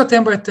it gives you a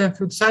 10 by 10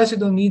 field size, you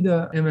don't need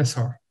a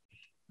MSR.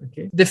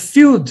 Okay. The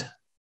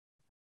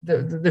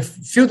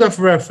field of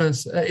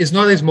reference is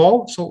not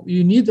small, so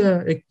you need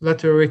a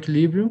lateral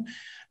equilibrium.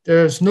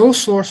 There's no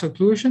source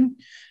occlusion,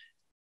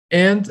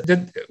 and the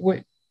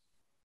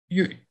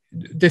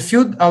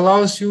field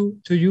allows you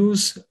to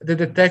use the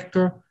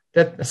detector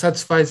that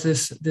satisfies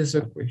this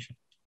equation.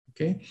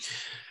 Okay.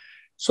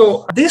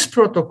 So this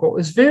protocol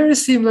is very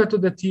similar to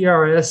the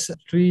TRS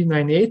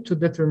 398 to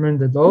determine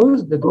the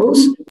dose,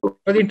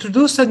 but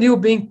introduced a new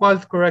beam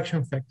quality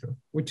correction factor,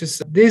 which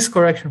is this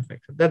correction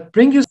factor that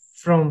brings you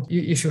from,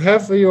 if you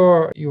have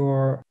your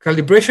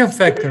calibration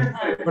factor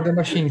for the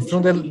machine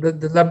from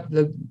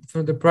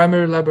from the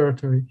primary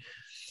laboratory,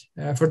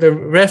 for the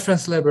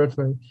reference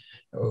laboratory,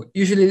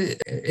 usually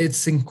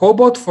it's in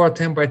cobalt for a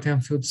 10 by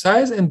 10 field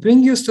size, and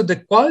bring you to the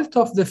quality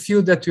of the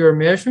field that you are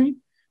measuring,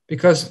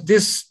 because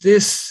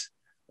this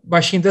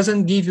machine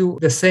doesn't give you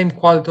the same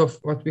quality of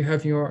what we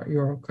have in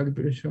your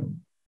calibration,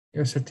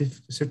 your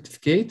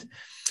certificate,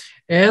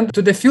 and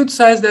to the field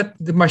size that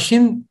the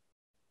machine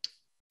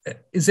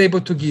is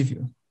able to give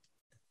you.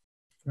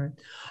 Right.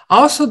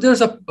 Also, there's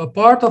a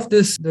part of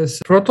this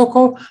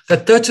protocol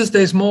that touches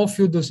the small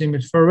field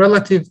dosimetry for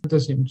relative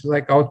dosimetry,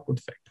 like output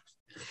factors.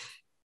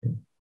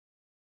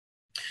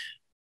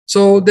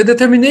 So the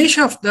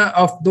determination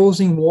of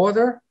dosing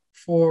water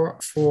for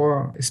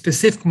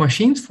specific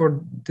machines,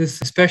 for this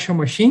special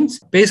machines,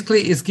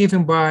 basically is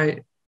given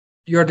by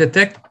your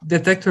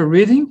detector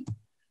reading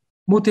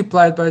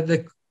multiplied by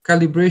the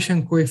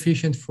calibration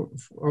coefficient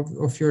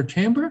of your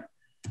chamber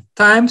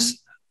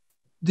times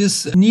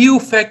this new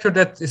factor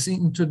that is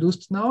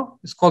introduced now.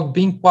 It's called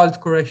beam quality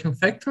correction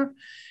factor,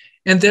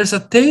 and there's a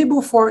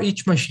table for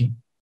each machine,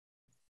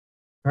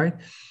 right?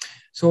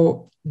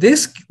 So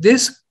this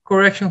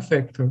correction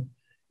factor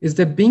is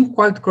the beam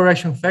quality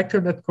correction factor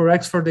that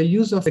corrects for the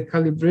use of the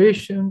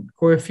calibration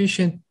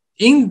coefficient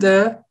in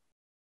the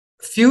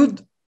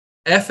field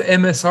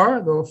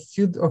FMSR, the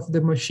field of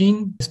the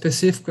machine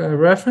specific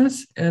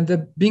reference, and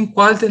the beam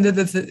quality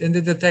in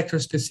the detector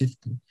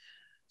specifically.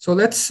 So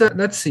let's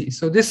see.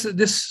 So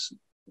this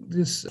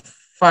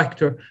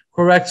factor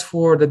corrects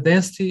for the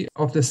density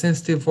of the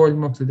sensitive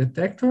volume of the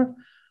detector,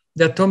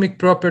 the atomic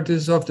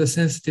properties of the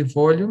sensitive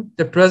volume,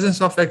 the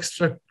presence of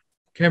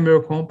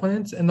extracameral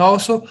components, and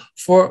also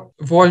for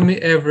volume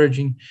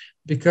averaging,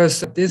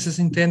 because this is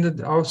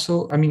intended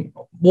also, I mean,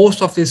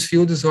 most of these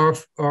fields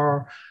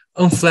are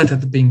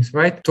unflatted beams,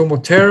 right?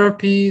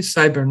 Tomotherapy,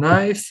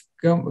 CyberKnife,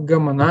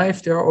 Gamma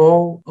Knife, they're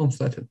all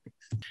unflatted beams.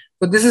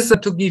 So this is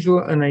to give you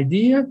an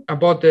idea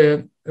about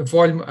the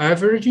volume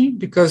averaging,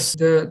 because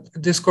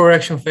this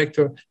correction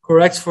factor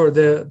corrects for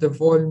the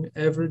volume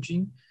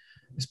averaging,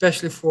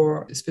 especially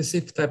for a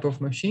specific type of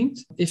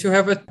machines. If you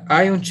have an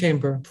ion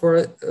chamber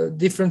for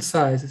different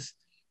sizes,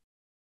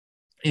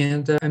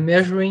 and I'm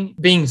measuring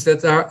beams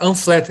that are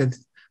unflatted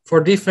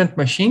for different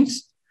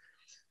machines,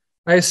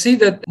 I see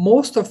that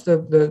most of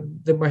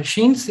the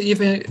machines,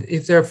 even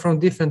if they're from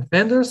different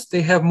vendors,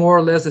 they have more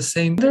or less the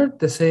same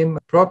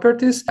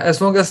properties,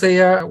 as long as they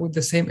are with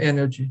the same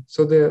energy.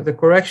 So the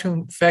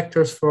correction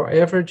factors for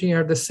averaging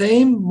are the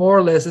same, more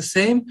or less the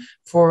same,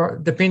 for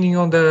depending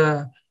on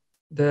the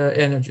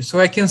energy.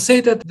 So I can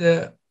say that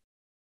the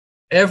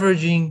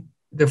volume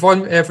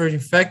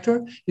averaging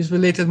factor is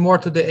related more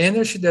to the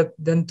energy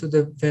than to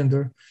the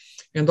vendor.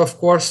 And of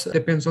course,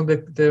 depends on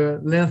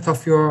the length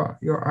of your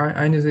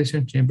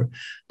ionization chamber.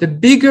 The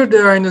bigger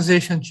the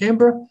ionization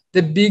chamber,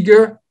 the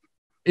bigger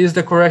is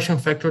the correction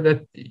factor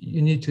that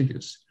you need to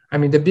use. I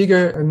mean,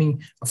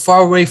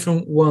 far away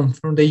from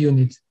the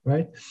unit,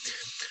 right?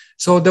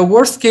 So the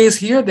worst case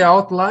here, the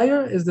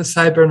outlier, is the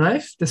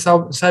CyberKnife. The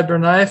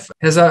CyberKnife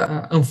has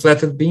a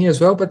unflatted beam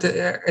as well, but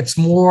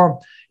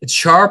it's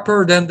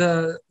sharper than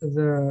the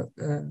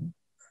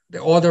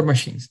other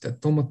machines, the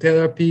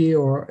tomotherapy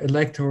or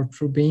electrode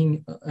through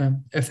beam,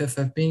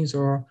 FFF beams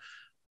or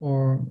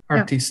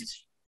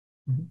artists.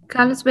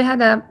 Carlos, we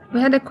had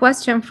a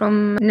question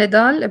from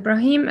Nidal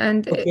Ibrahim,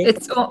 and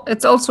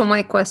it's also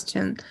my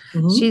question.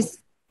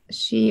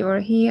 She or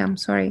he, I'm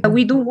sorry.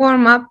 We do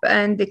warm up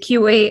and the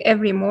QA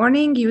every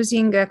morning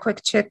using a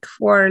quick check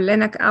for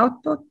Linux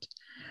output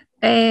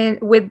and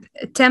with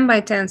 10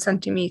 by 10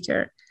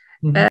 centimeter.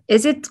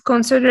 Is it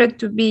considered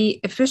to be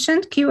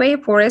efficient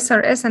QA for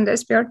SRS and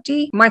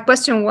SBRT? My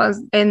question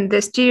was in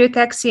the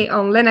stereotaxy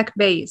on Linux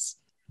base.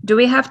 Do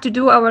we have to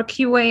do our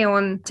QA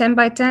on 10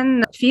 by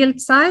 10 field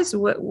size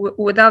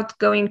without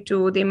going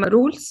to the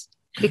rules?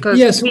 Because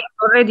it's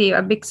already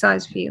a big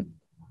size field.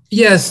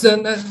 Yes,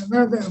 and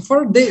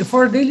for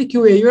daily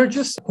QA, you're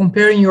just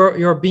comparing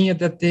your beam at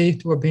that day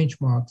to a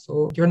benchmark.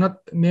 So you're not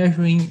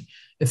measuring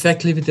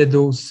effectively the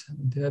dose,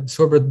 the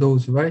absorbed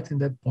dose, right, in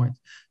that point.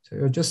 So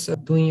you're just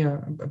doing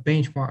a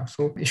benchmark.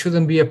 So it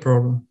shouldn't be a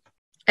problem.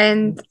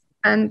 And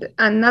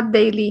not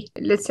daily.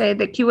 Let's say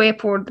the QA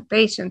for the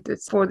patient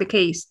is for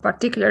the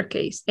particular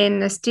case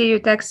in a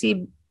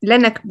stereotaxi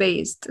Linux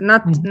based,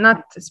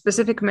 not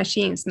specific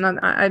machines.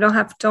 I don't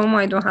have Tomo,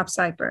 I don't have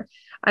Cyper.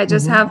 I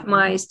just have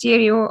my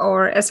stereo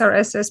or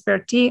SRS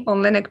SBRT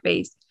on Linux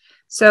based.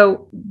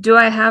 So do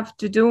I have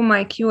to do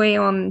my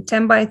QA on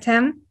 10 by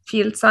 10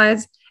 field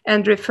size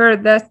and refer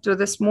that to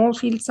the small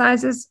field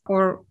sizes,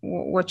 or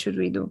what should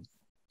we do?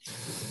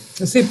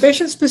 See,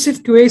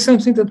 patient-specific QA is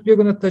something that we're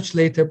going to touch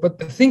later,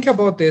 but think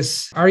about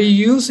this. Are you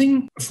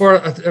using for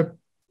a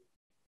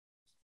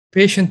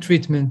patient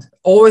treatment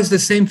always the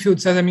same field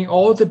size? I mean,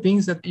 all the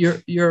beams that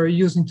you're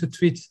using to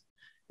treat,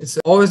 it's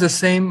always the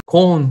same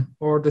cone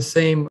or the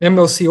same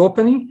MLC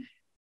opening.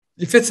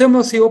 If it's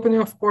MLC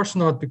opening, of course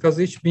not, because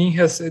each beam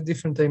has a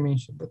different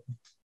dimension. But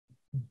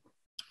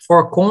for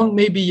a cone,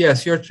 maybe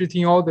yes, you're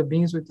treating all the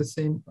beams with the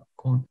same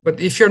cone. But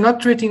if you're not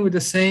treating with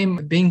the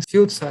same beam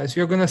field size,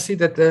 you're going to see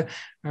that the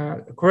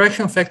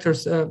correction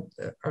factors are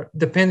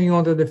depending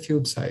on the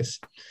field size.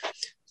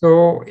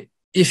 So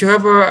if you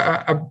have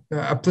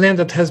a plant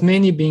that has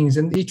many beams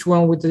and each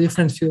one with a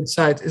different field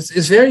size,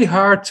 it's very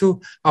hard to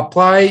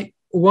apply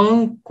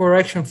one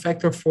correction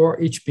factor for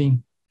each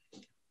beam,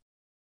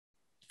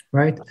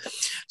 right?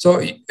 So,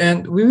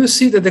 and we will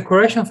see that the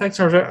correction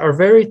factors are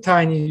very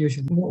tiny,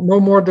 usually no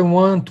more than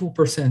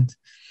 1-2%.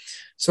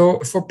 So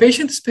for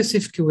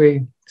patient-specific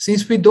QA,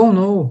 since we don't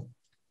know,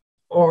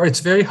 or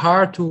it's very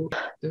hard to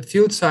the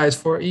field size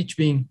for each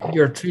beam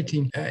you're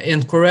treating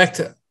and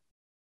correct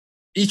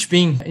each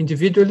beam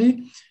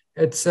individually,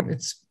 it's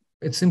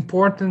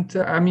important.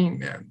 I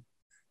mean,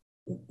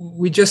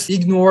 we just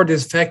ignore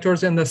these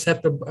factors and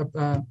accept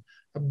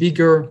a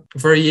bigger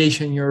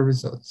variation in your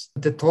results.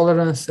 The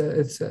tolerance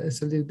it's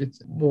a little bit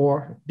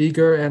more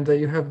bigger, and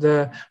you have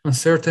the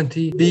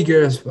uncertainty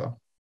bigger as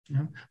well.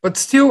 Yeah. But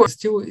still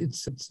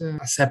it's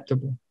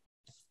acceptable.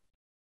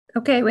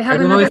 Okay, we have. I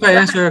don't know if I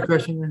answered your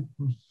question.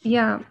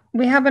 Yeah,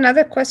 we have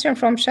another question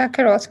from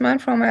Shakir Osman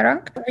from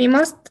Iraq. We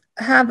must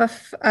have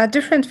a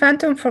different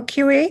phantom for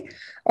QA,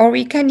 or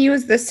we can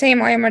use the same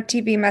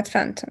IMRTB MET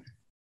phantom.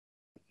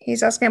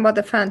 He's asking about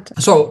the phantom.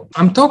 So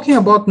I'm talking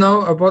about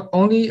now about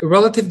only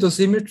relative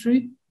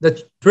dosimetry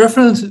that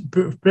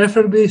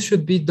preferably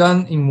should be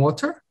done in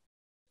water,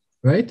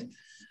 right?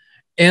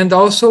 And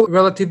also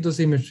relative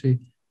dosimetry,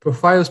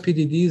 profiles,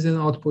 PDDs, and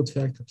output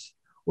factors,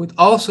 which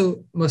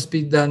also must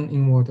be done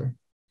in water,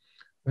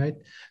 right?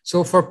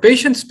 So for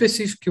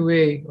patient-specific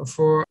QA, or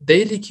for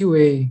daily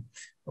QA,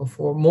 or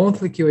for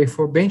monthly QA,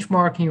 for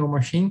benchmarking or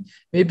machine,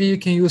 maybe you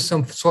can use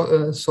some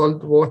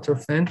solid water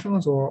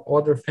phantoms or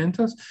other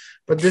phantoms,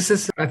 but this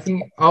is, I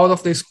think, out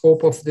of the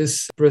scope of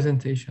this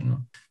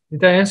presentation.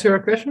 Did I answer your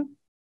question?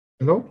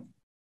 Hello?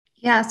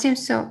 Yeah, it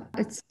seems so.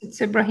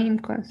 It's Ibrahim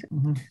question.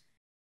 Mm-hmm.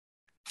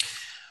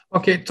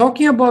 Okay,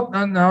 talking about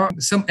now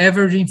some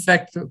averaging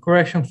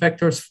correction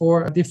factors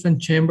for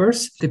different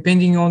chambers,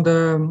 depending on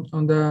the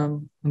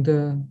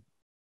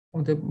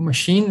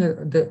machine,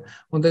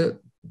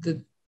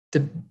 the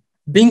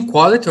beam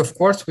quality. Of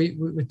course,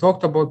 we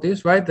talked about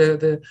this, right?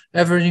 The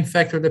averaging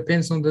factor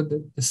depends on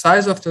the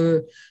size of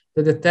the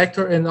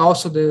detector and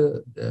also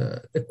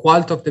the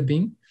quality of the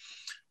beam.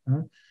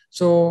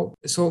 So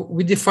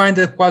we define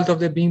the quality of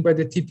the beam by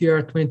the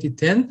TPR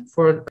 2010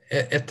 for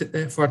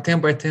a 10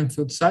 by 10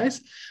 field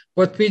size.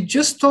 But we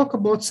just talk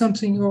about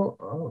something,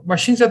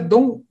 machines that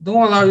don't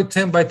allow you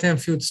 10 by 10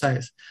 field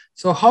size.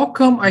 So how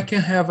come I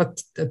can have a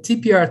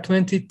TPR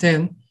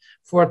 2010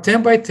 for a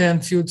 10 by 10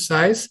 field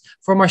size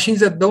for machines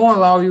that don't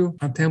allow you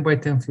a 10 by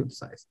 10 field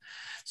size?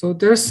 So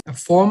there's a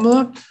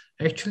formula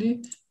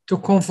actually to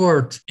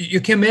convert. You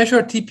can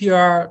measure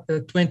TPR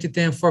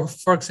 2010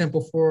 for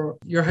example,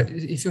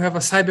 if you have a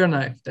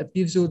CyberKnife that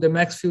gives you the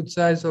max field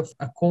size of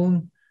a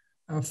cone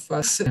of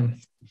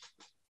cm.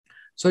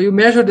 So you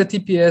measure the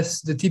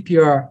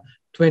TPR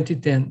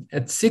 2010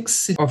 at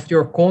 6 of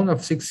your cone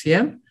of 6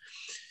 cm,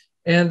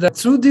 And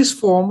through this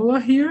formula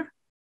here,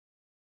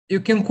 you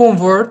can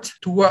convert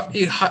to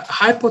a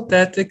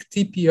hypothetic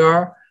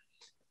TPR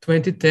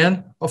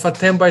 2010 of a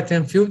 10 by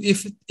 10 field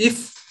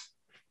if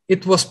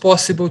it was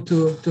possible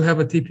to have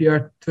a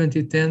TPR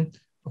 2010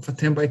 of a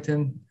 10 by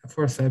 10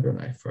 for a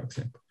CyberKnife, for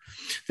example.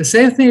 The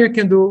same thing you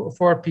can do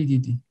for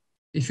PDD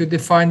if you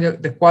define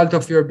the quality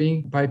of your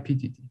beam by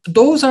PDD.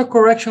 Those are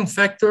correction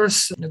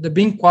factors, the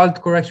beam quality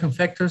correction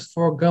factors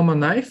for gamma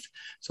knife.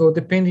 So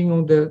depending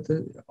on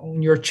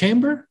on your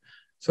chamber.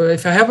 So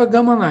if I have a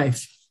gamma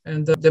knife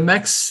and the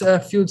max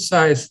field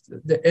size,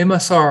 the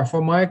MSR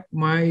for my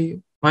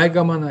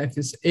gamma knife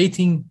is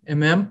 18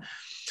 mm,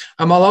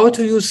 I'm allowed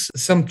to use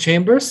some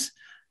chambers,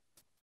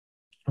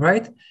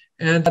 right?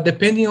 And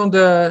depending on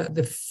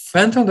the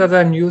phantom that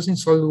I'm using,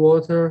 solid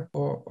water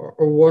or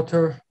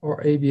water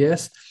or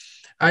ABS,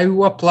 I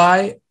will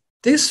apply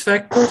these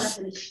factors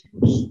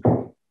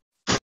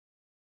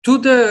to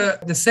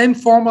the same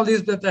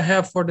formalism that I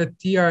have for the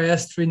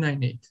TRS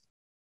 398.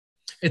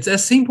 It's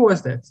as simple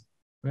as that,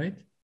 right?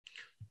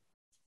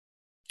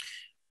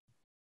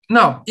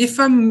 Now, if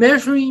I'm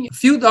measuring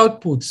field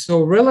output,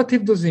 so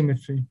relative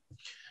dosimetry,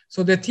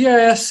 so the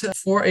TRS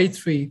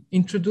 483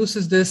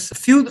 introduces this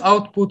field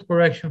output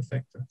correction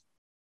factor.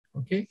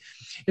 Okay,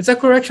 it's a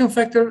correction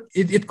factor.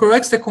 It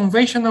corrects the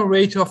conventional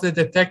rate of the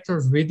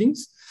detector's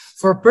readings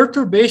for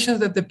perturbations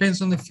that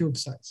depends on the field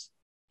size.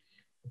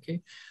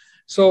 Okay,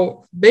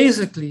 so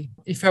basically,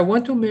 if I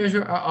want to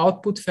measure an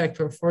output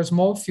factor for a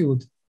small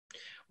field,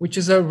 which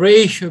is a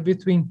ratio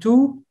between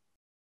the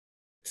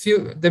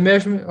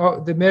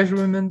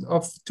measurement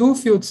of two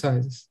field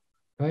sizes,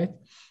 right?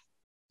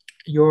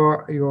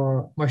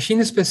 Your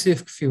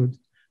machine-specific field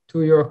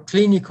to your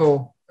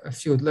clinical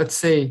field, let's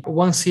say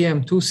 1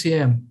 cm, 2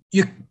 cm,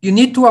 you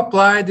need to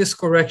apply this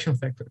correction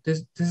factor.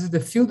 This is the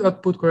field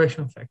output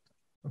correction factor,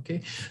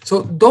 okay?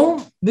 So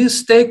don't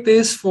mistake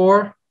this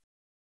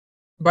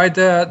by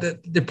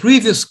the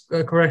previous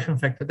correction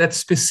factor. That's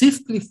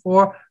specifically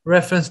for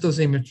reference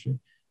dosimetry.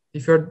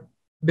 If you're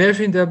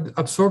measuring the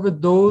absorbed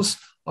dose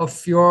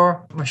of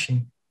your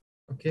machine,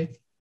 okay?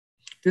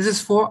 This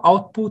is for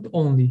output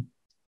only,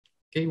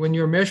 okay? When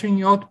you're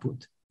measuring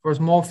output for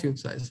small field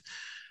size.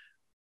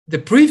 The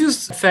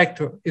previous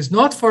factor is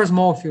not for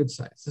small field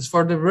size. It's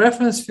for the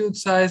reference field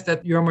size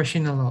that your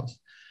machine allows.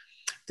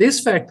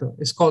 This factor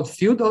is called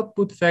field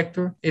output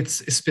factor.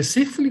 It's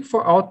specifically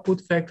for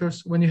output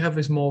factors when you have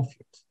a small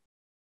field,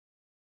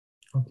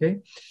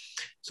 okay?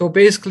 So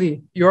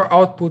basically, your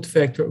output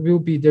factor will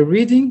be the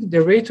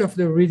rate of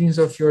the readings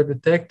of your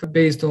detector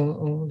based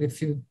on the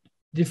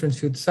different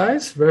field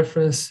size,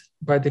 referenced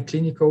by the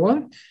clinical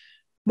one,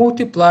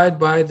 multiplied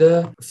by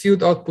the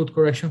field output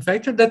correction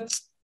factor that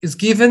is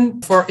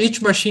given for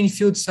each machine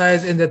field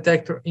size and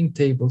detector in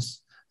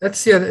tables. Let's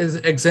see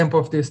an example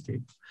of this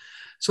table.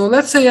 So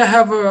let's say I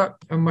have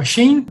a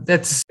machine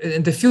that's,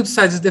 and the field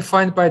size is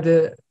defined by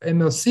the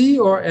MLC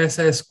or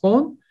SRS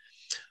cone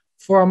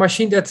for a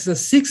machine that's a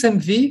 6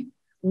 MV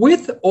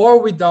with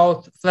or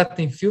without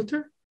flattening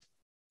filter.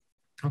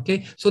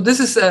 Okay, so this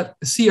is a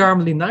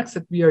C-arm Linux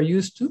that we are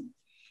used to,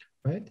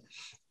 right?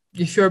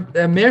 If you're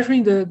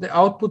measuring the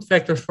output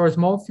factors for a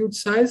small field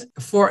size,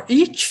 for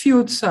each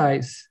field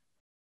size,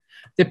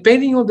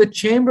 depending on the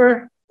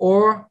chamber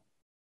or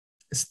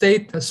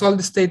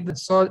solid state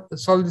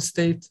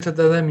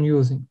that I'm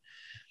using,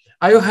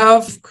 I will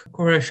have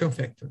correction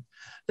factor.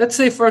 Let's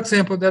say, for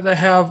example, that I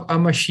have a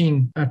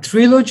machine, a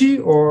Trilogy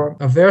or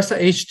a Versa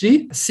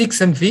HD 6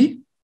 MV,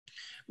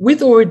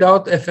 with or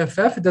without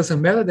FFF, it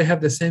doesn't matter, they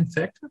have the same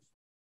factor.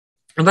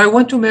 And I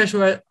want to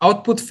measure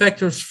output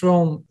factors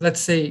from,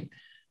 let's say,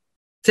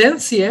 10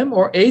 cm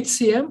or 8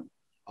 cm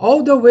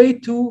all the way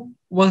to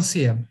 1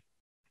 cm,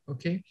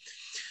 okay?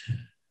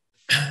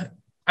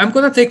 I'm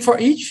gonna take for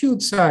each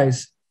field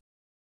size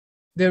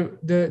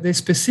the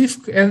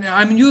specific, and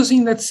I'm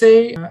using, let's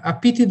say, a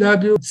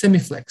PTW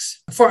semiflex.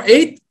 For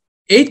 8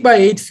 by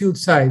 8 field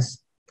size,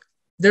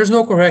 there's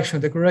no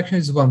correction, the correction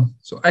is 1.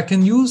 So I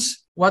can use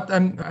what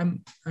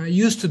I'm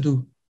used to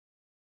do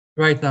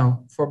right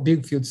now for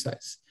big field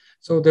size.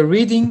 So the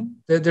reading,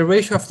 the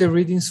ratio of the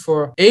readings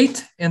for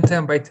 8 and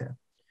 10 by 10.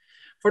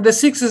 For the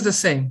 6 is the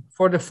same.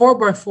 For the 4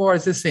 by 4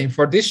 is the same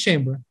for this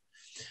chamber.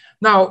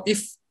 Now,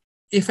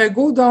 if I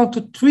go down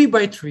to 3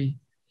 by 3,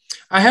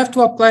 I have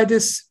to apply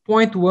this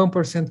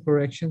 0.1%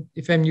 correction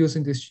if I'm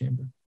using this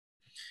chamber.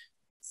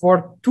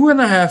 For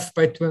 2.5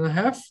 by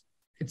 2.5,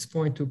 it's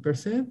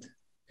 0.2%,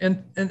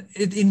 and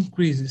it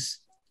increases.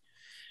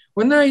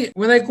 When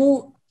I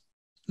go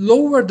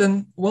lower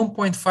than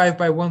 1.5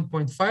 by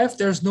 1.5,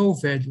 there's no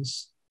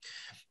values.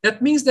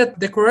 That means that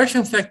the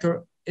correction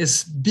factor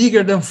is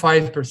bigger than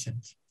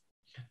 5%.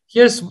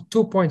 Here's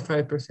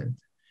 2.5%.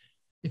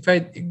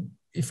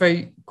 If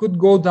I could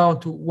go down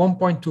to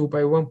 1.2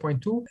 by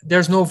 1.2,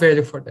 there's no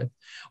value for that.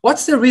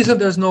 What's the reason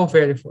there's no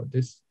value for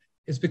this?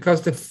 It's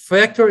because the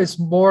factor is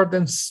more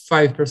than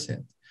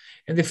 5%.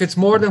 And if it's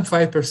more than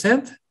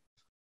 5%,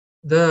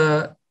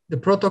 the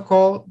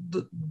protocol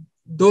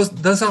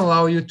doesn't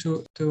allow you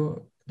to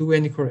do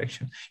any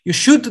correction.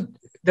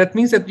 That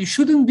means that you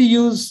shouldn't be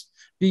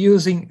be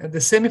using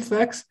the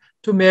semiflex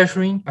to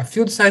measuring a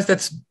field size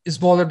that's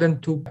smaller than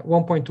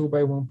 1.2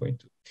 by 1.2.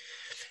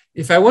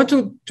 If I want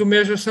to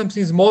measure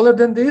something smaller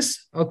than this,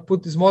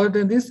 output is smaller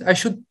than this, I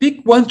should pick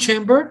one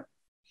chamber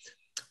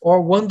or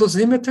one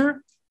dosimeter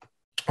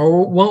or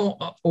one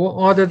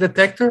other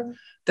detector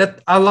that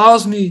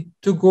allows me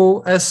to go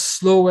as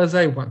slow as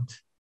I want.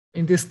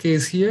 In this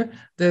case here,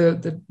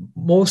 the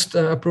most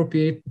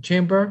appropriate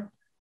chamber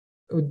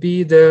would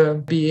be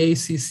the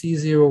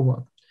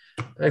BACC01.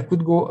 I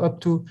could go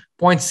up to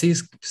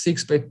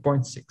 0.6 by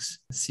 0.6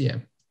 cm.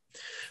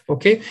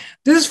 Okay,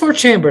 this is for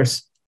chambers.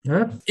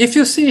 If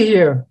you see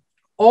here,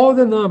 all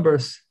the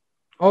numbers,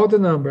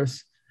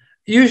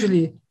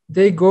 usually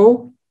they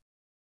go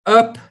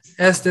up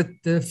as the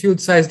field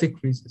size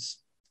decreases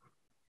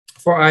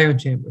for ion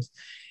chambers.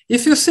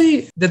 If you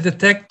see the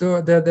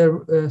detector,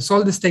 the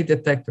solid state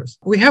detectors,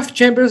 we have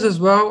chambers as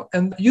well,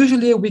 and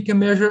usually we can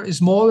measure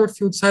smaller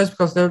field size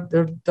because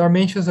their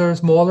dimensions are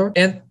smaller.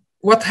 And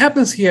what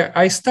happens here,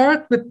 I start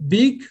with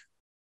big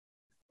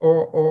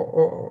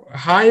or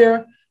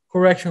higher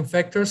correction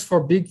factors for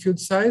big field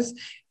size,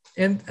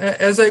 and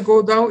as I go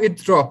down, it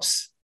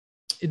drops.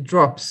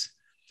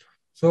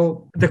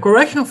 So the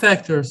correction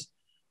factors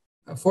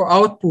for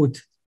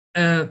output,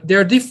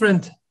 they're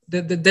different.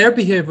 Their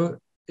behavior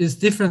is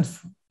different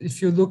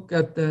if you look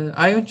at the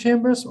ion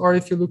chambers or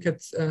if you look at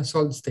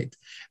solid state.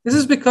 This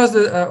is because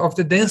of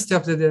the density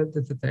of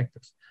the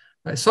detectors.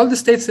 Solid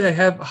states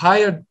have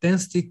higher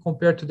density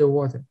compared to the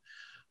water,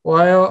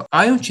 while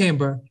ion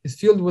chamber is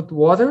filled with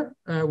water,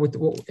 with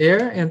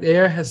air, and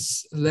air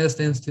has less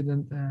density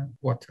than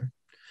water.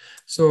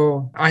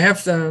 So I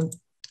have the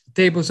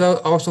tables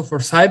also for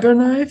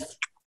CyberKnife.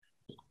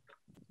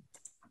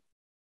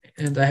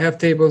 And I have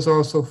tables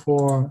also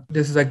for,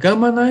 this is a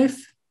gamma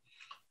knife.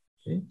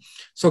 Okay.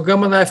 So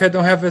gamma knife, I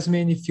don't have as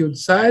many field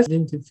size,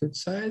 limited field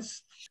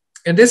size.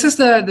 And this is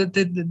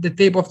the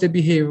table of the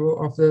behavior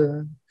of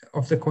the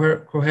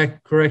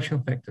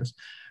correction factors.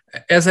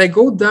 As I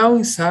go down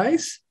in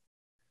size,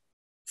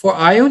 for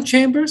ion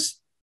chambers,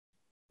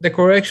 the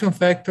correction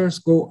factors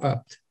go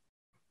up,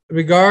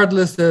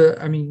 regardless the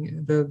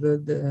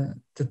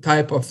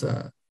type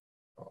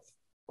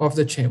of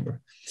the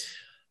chamber.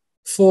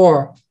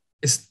 For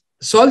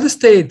solid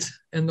state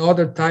and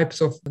other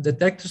types of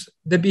detectors,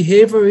 the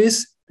behavior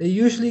is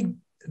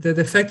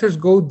the factors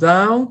go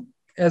down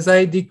as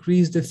I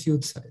decrease the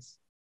field size.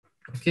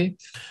 Okay,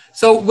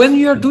 so when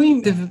you are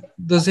doing the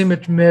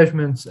dosimetry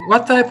measurements,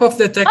 what type of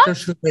detector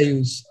should I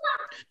use?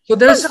 So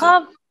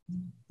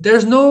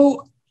there's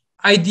no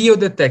ideal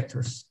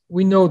detectors.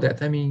 We know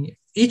that. I mean,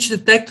 each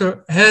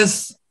detector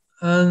has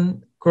a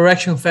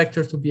correction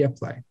factor to be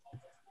applied.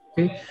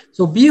 Okay,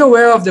 so be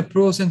aware of the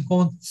pros and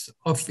cons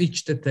of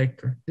each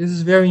detector. This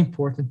is very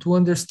important to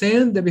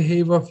understand the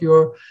behavior of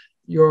your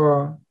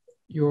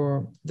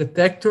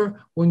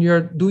detector when you're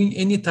doing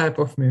any type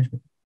of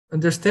measurement.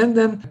 Understand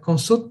them,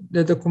 consult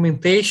the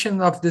documentation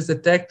of this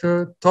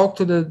detector, talk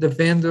to the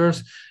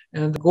vendors,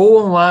 and go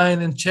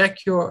online and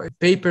check your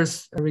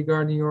papers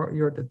regarding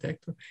your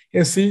detector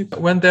and see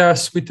when they are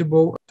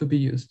suitable to be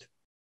used.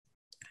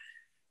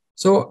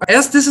 So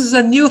as this is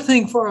a new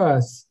thing for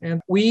us,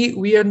 and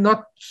we are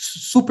not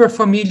super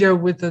familiar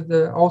with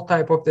all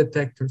type of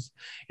detectors,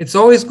 it's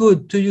always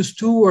good to use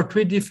 2 or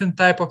 3 different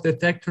type of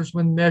detectors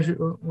when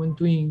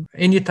doing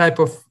any type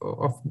of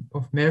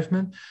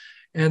measurement,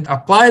 and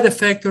apply the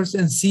factors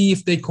and see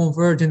if they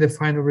converge in the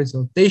final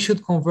result. They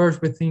should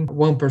converge within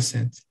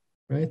 1%.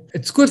 Right?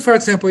 It's good, for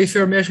example, if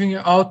you're measuring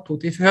your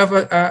output, if you have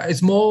a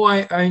small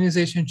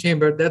ionization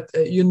chamber that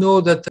you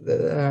know that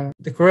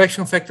the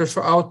correction factors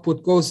for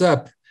output goes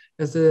up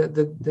as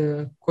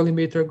the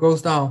collimator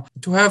goes down,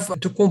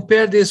 to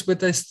compare this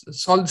with a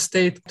solid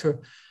state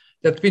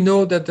that we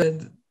know that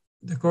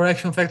the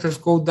correction factors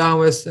go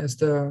down as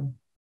the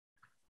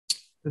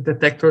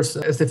detectors,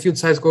 as the field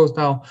size goes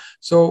down.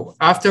 So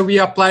after we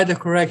apply the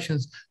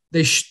corrections,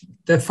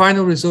 the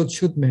final result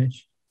should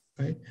match,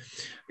 right?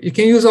 You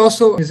can use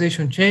also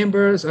ionization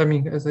chambers. I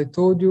mean, as I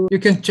told you, you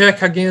can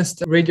check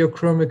against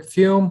radiochromic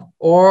film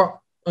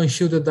or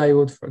unshielded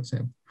diode, for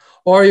example.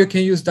 Or you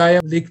can use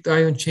leaked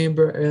ion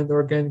chamber and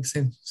organic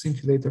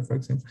scintillator, for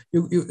example.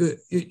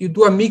 You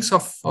do a mix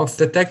of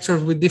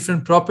detectors with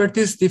different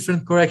properties,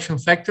 different correction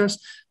factors,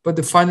 but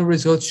the final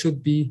result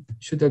should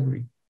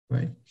agree,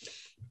 right?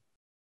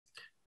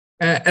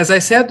 As I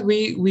said,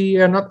 we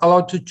are not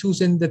allowed to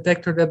choose any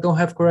detector that don't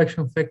have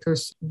correction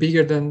factors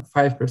bigger than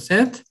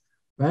 5%.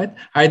 Right?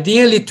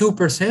 Ideally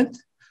 2%.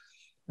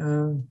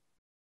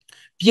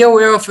 Be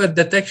aware of a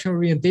detection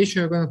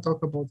orientation. We're going to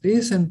talk about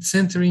this, and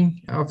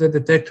centering of the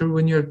detector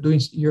when you're doing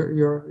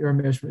your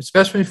measurement,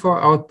 especially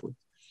for output.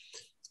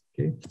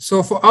 Okay.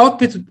 So for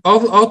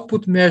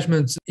output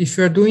measurements, if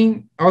you're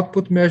doing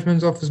output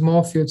measurements of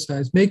small field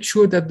size, make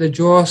sure that the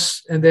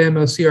JAWS and the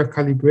MLC are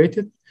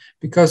calibrated,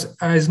 because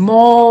a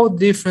small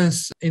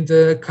difference in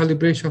the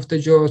calibration of the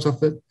jaws of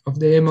the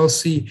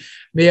MLC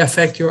may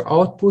affect your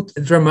output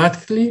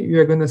dramatically.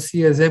 You are going to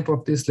see an example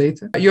of this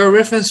later. Your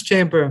reference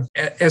chamber,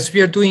 as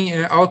we are doing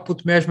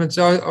output measurements,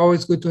 it's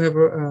always good to have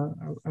a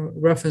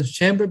reference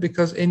chamber,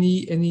 because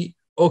any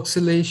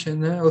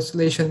oscillation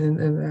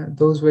in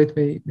those weight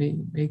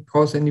may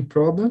cause any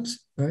problems,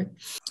 right?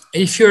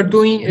 If you're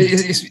doing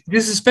this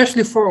is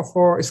especially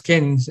for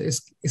scans,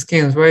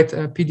 right?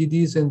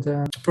 PDDs and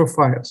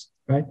profiles,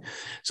 right?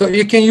 So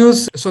you can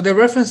use, so the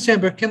reference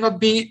chamber cannot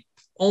be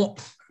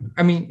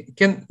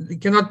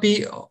cannot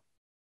be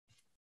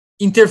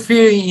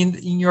interfering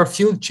in your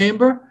field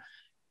chamber.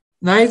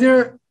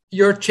 Neither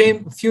your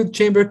field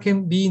chamber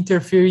can be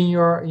interfering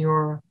in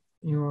your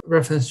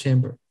reference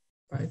chamber.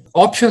 Right.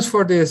 Options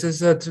for this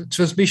is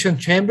transmission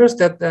chambers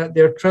that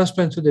they're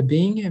transparent to the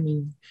beam. I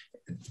mean,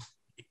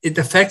 it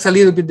affects a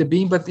little bit the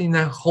beam, but in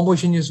a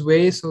homogeneous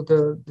way, so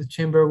the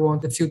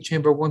field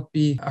chamber won't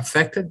be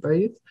affected by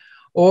it.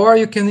 Or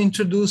you can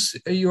introduce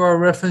your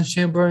reference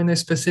chamber in a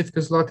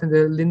specific slot in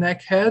the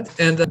LINAC head,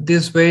 and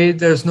this way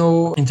there's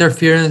no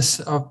interference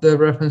of the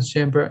reference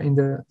chamber in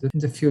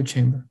the field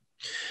chamber.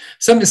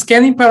 Some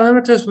scanning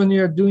parameters when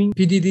you're doing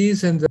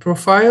PDDs and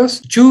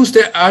profiles: choose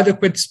the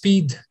adequate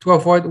speed to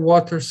avoid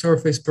water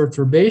surface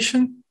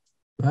perturbation,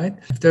 right?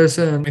 If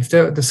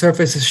the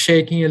surface is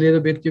shaking a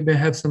little bit, you may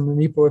have some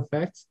ripple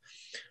effects.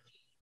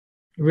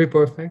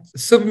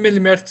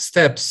 Submillimetric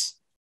steps.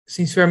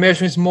 Since we are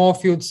measuring small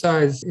field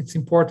size, it's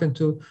important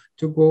to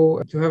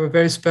have a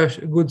very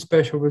good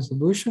spatial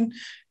resolution,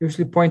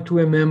 usually 0.2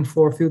 mm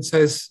for field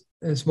size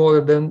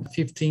smaller than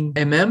 15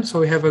 mm.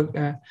 So we have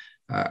a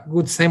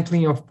good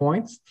sampling of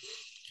points,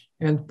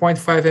 and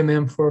 0.5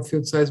 mm for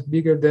field size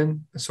bigger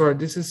than,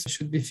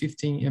 should be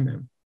 15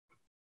 mm.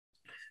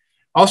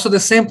 Also, the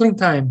sampling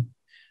time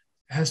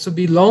has to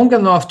be long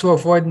enough to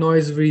avoid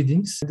noise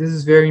readings. This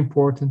is very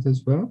important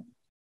as well.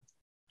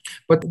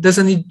 But it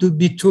doesn't need to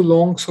be too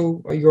long,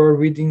 so your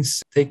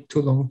readings take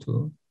too long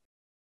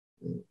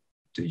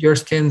your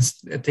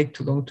scans take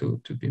too long to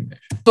be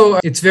measured. So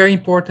it's very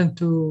important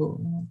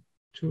to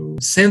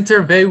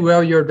center very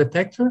well your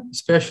detector,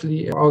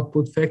 especially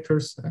output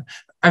factors.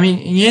 In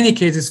any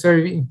case, it's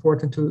very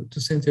important to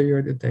center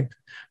your detector,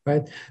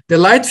 right? The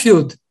light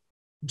field,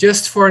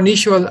 just for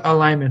initial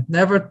alignment.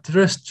 Never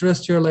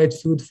trust your light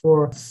field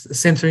for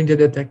centering the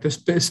detector,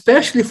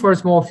 especially for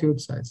small field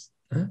size.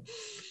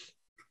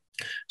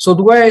 So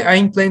the way I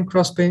include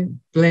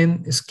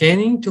cross-plane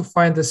scanning to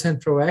find the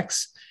central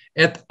X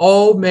at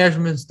all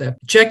measurements depth.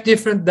 Check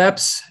different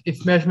depths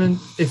if measuring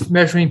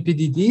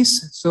PDDs.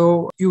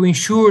 So you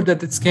ensure that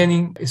the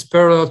scanning is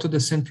parallel to the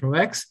central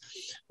X.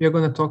 We are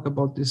going to talk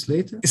about this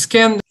later.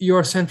 Scan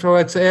your central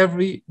X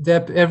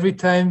every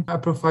time a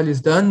profile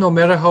is done, no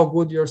matter how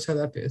good your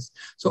setup is.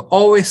 So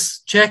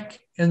always check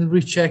and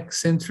recheck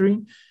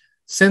centering,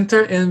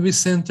 center and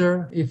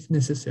recenter if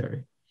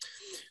necessary.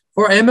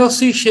 For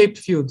MLC-shaped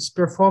fields,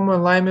 perform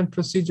alignment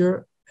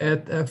procedure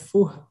at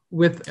full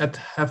width at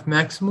half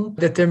maximum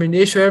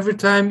determination every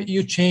time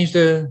you change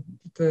the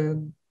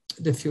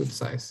field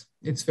size.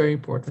 It's very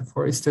important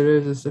for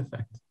hysteresis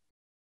effect.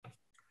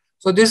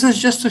 So this is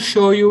just to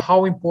show you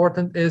how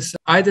important is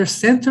either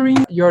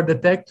centering your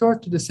detector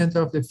to the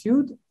center of the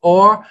field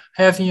or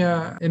having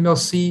a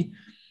MLC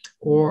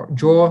or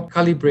jaw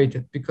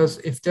calibrated, because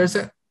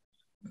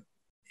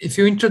if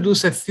you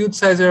introduce a field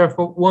size error of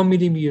 1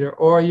 millimeter,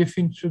 or if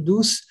you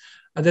introduce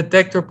a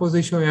detector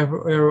position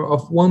error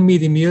of 1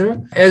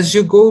 millimeter, as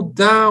you go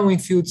down in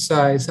field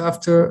size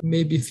after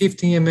maybe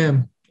 15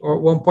 mm or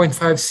 1.5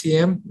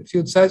 cm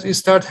field size, you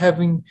start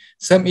having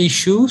some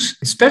issues,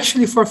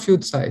 especially for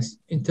field size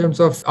in terms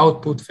of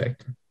output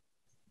factor.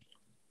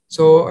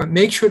 So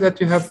make sure that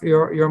you have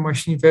your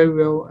machine very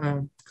well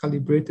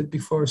calibrated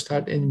before you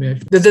start any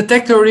measure. The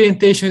detector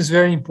orientation is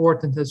very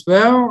important as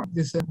well.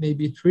 This may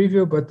be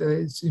trivial, but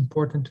it's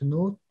important to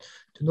note.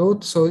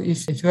 So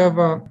if you have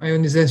an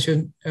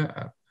ionization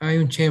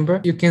ion chamber,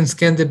 you can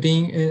scan the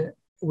beam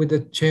with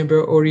the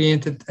chamber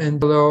oriented and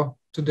parallel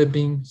to the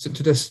beam,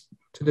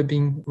 to the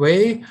beam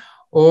way,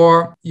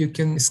 or you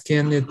can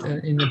scan it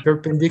in a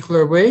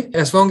perpendicular way.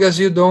 As long as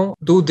you don't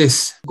do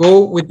this,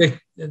 go with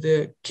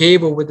the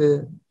cable with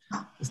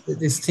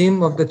the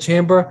stem of the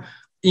chamber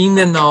in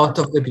and out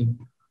of the beam,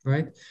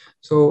 right?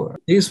 So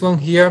this one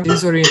here,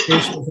 this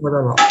orientation is not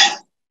allowed.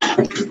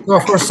 So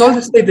for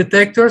solid state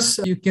detectors,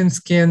 you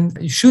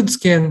should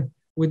scan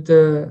with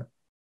the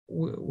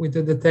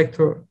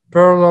detector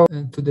parallel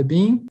to the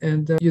beam,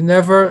 and you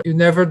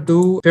never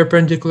do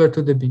perpendicular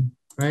to the beam,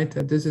 right?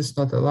 And this is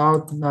not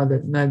allowed,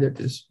 neither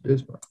this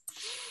one.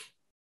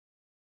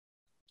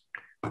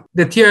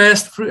 The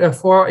TRS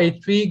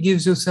 483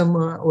 gives you some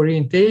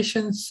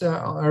orientations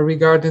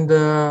regarding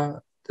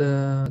the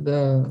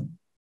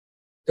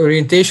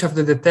orientation of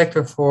the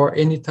detector for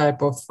any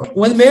type of...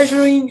 When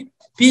measuring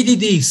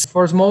PDDs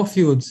for small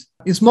fields,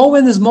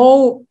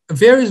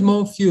 very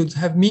small fields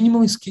have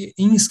minimum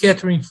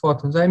in-scattering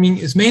photons.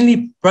 It's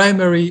mainly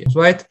primary,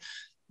 right?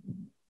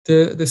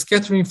 The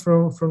scattering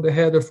from the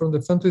head or from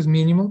the phantom is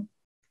minimal.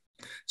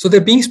 So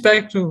the beam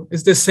spectrum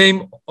is the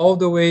same all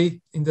the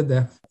way in the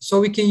depth. So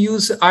we can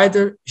use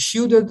either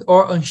shielded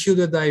or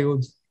unshielded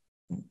diodes,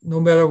 no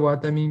matter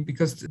what. I mean,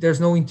 because there's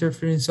no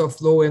interference of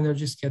low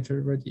energy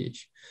scattered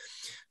radiation.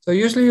 So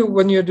usually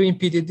when you're doing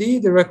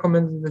PDD, the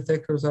recommended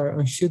detectors are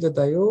unshielded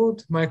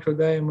diode,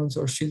 microdiamonds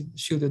or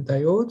shielded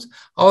diodes.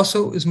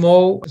 Also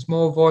small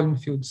volume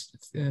fields,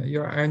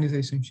 your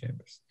ionization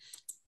chambers.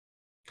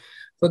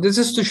 So this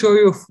is to show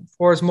you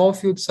for small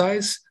field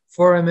size,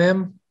 4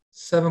 mm,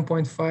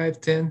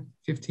 7.5, 10,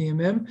 15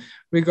 mm,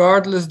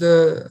 regardless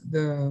the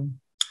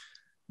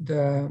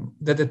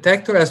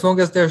detector, as long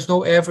as there's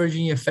no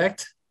averaging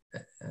effect,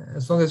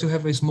 as long as you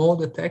have a small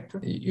detector,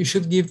 you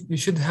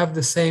should have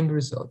the same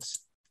results.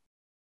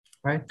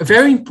 Right?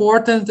 Very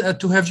important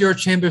to have your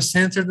chamber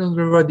centered on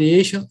the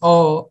radiation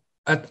or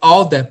at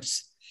all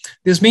depths.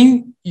 This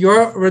means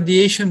your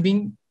radiation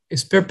beam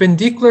is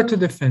perpendicular to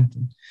the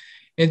phantom,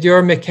 and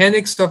your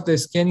mechanics of the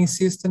scanning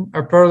system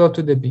are parallel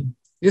to the beam.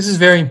 This is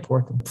very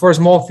important for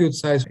small field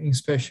size in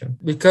special,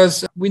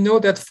 because we know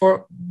that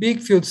for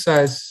big field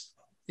size,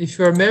 if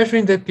you are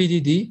measuring the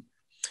PDD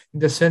in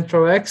the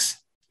central X,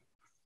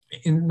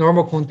 in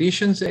normal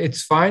conditions,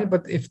 it's fine.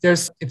 But if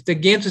the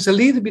gantry is a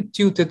little bit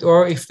tilted,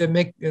 or if the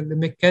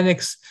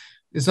mechanics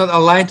is not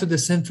aligned to the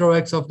central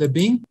X of the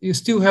beam, you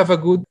still have a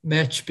good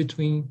match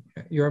between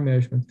your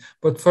measurement.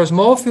 But for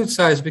small field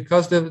size,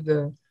 because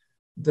the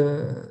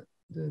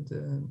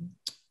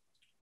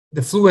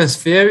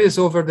fluence varies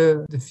over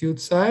the field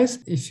size,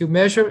 if you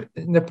measure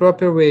in the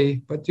proper way,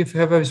 but if you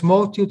have a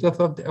small tilt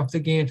of the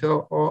gantry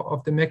or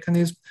of the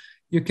mechanism,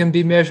 you can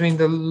be measuring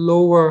the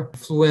lower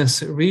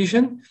fluence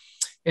region,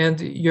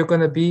 and you're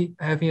going to be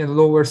having a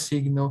lower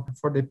signal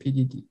for the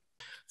PDD.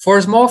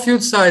 For small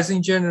field size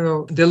in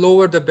general, the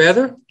lower the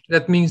better.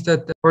 That means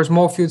that for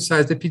small field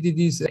size, the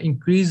PDDs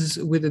increases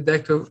with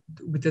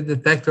the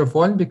detector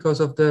volume because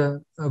of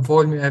the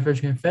volume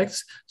averaging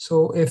effects.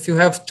 So if you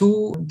have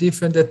two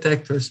different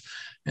detectors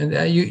and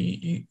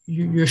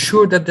you're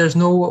sure that there's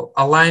no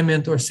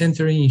alignment or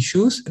centering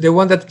issues, the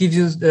one that gives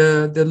you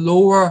the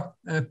lower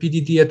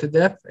PDD at the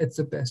depth, it's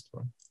the best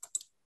one.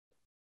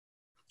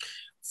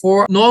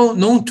 For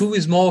known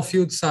to small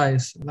field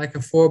size, like a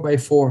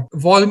 4x4,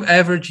 volume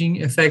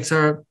averaging effects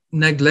are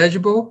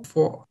negligible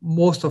for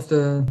most of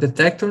the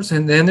detectors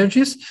and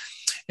energies.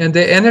 And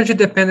the energy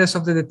dependence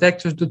of the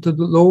detectors due to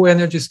the low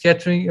energy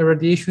scattering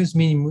radiation is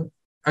minimum.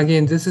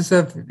 Again, this is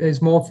a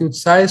small field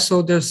size,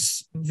 so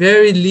there's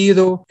very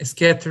little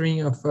scattering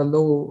of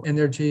low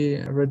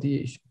energy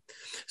radiation.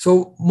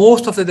 So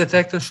most of the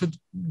detectors should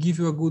give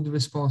you a good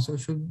response, or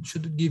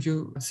should give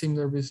you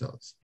similar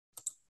results.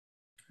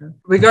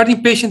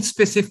 Regarding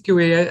patient-specific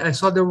QA, I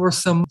saw there were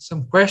some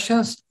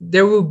questions.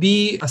 There will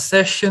be a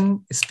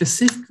session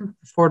specific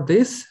for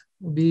this,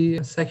 will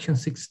be section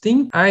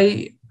 16.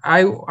 I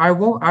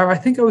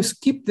think I will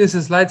skip this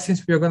slide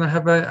since we are going to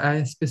have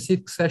a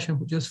specific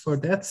session just for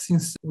that,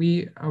 since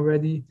we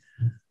already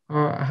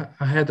are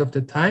ahead of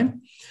the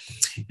time.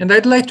 And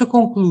I'd like to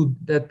conclude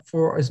that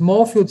for a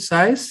small field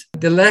size,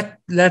 the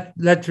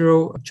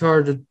lateral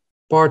charged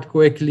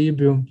particle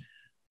equilibrium,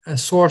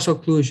 source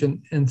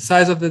occlusion, and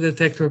size of the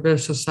detector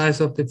versus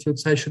size of the field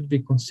size should be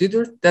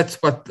considered. That's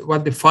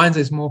what defines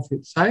a small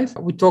field size.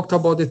 We talked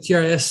about the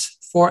TRS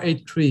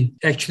 483.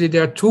 Actually,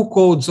 there are two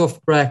codes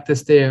of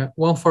practice there.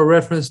 One for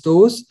reference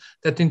dose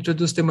that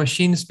introduce the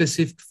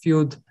machine-specific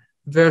field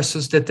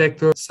versus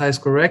detector size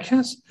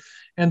corrections.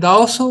 And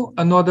also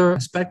another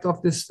aspect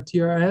of this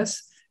TRS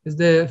is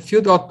the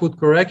field output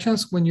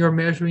corrections when you're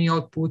measuring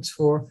outputs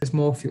for a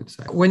small field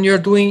size. When you're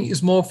doing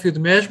small field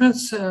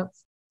measurements,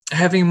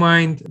 have in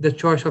mind the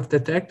choice of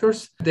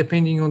detectors,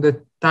 depending on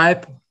the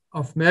type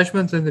of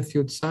measurements and the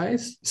field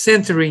size.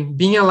 Centering,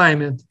 beam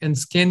alignment, and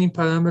scanning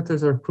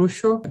parameters are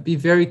crucial. Be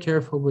very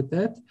careful with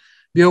that.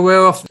 Be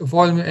aware of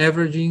volume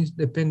averaging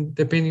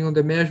depending on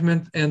the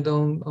measurement and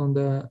on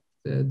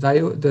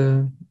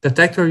the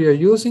detector you're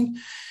using.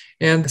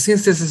 And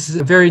since this is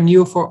very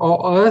new for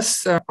all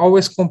us,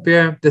 always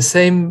compare the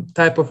same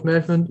type of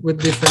measurement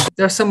with different.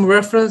 There are some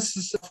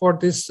references for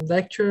this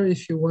lecture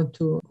if you want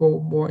to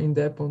go more in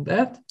depth on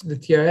that. The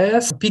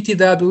TRS,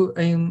 PTW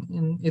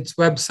in its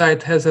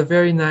website has a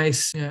very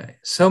nice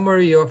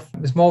summary of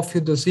small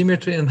field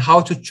dosimetry and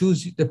how to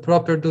choose the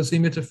proper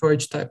dosimeter for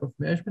each type of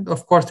measurement.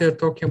 Of course, they're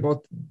talking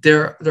about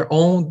their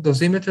own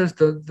dosimeters.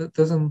 That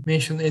doesn't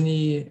mention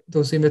any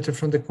dosimeter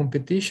from the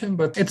competition,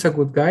 but it's a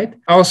good guide.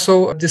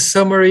 Also, the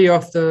summary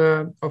of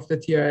the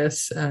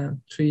TRS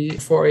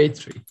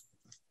 483.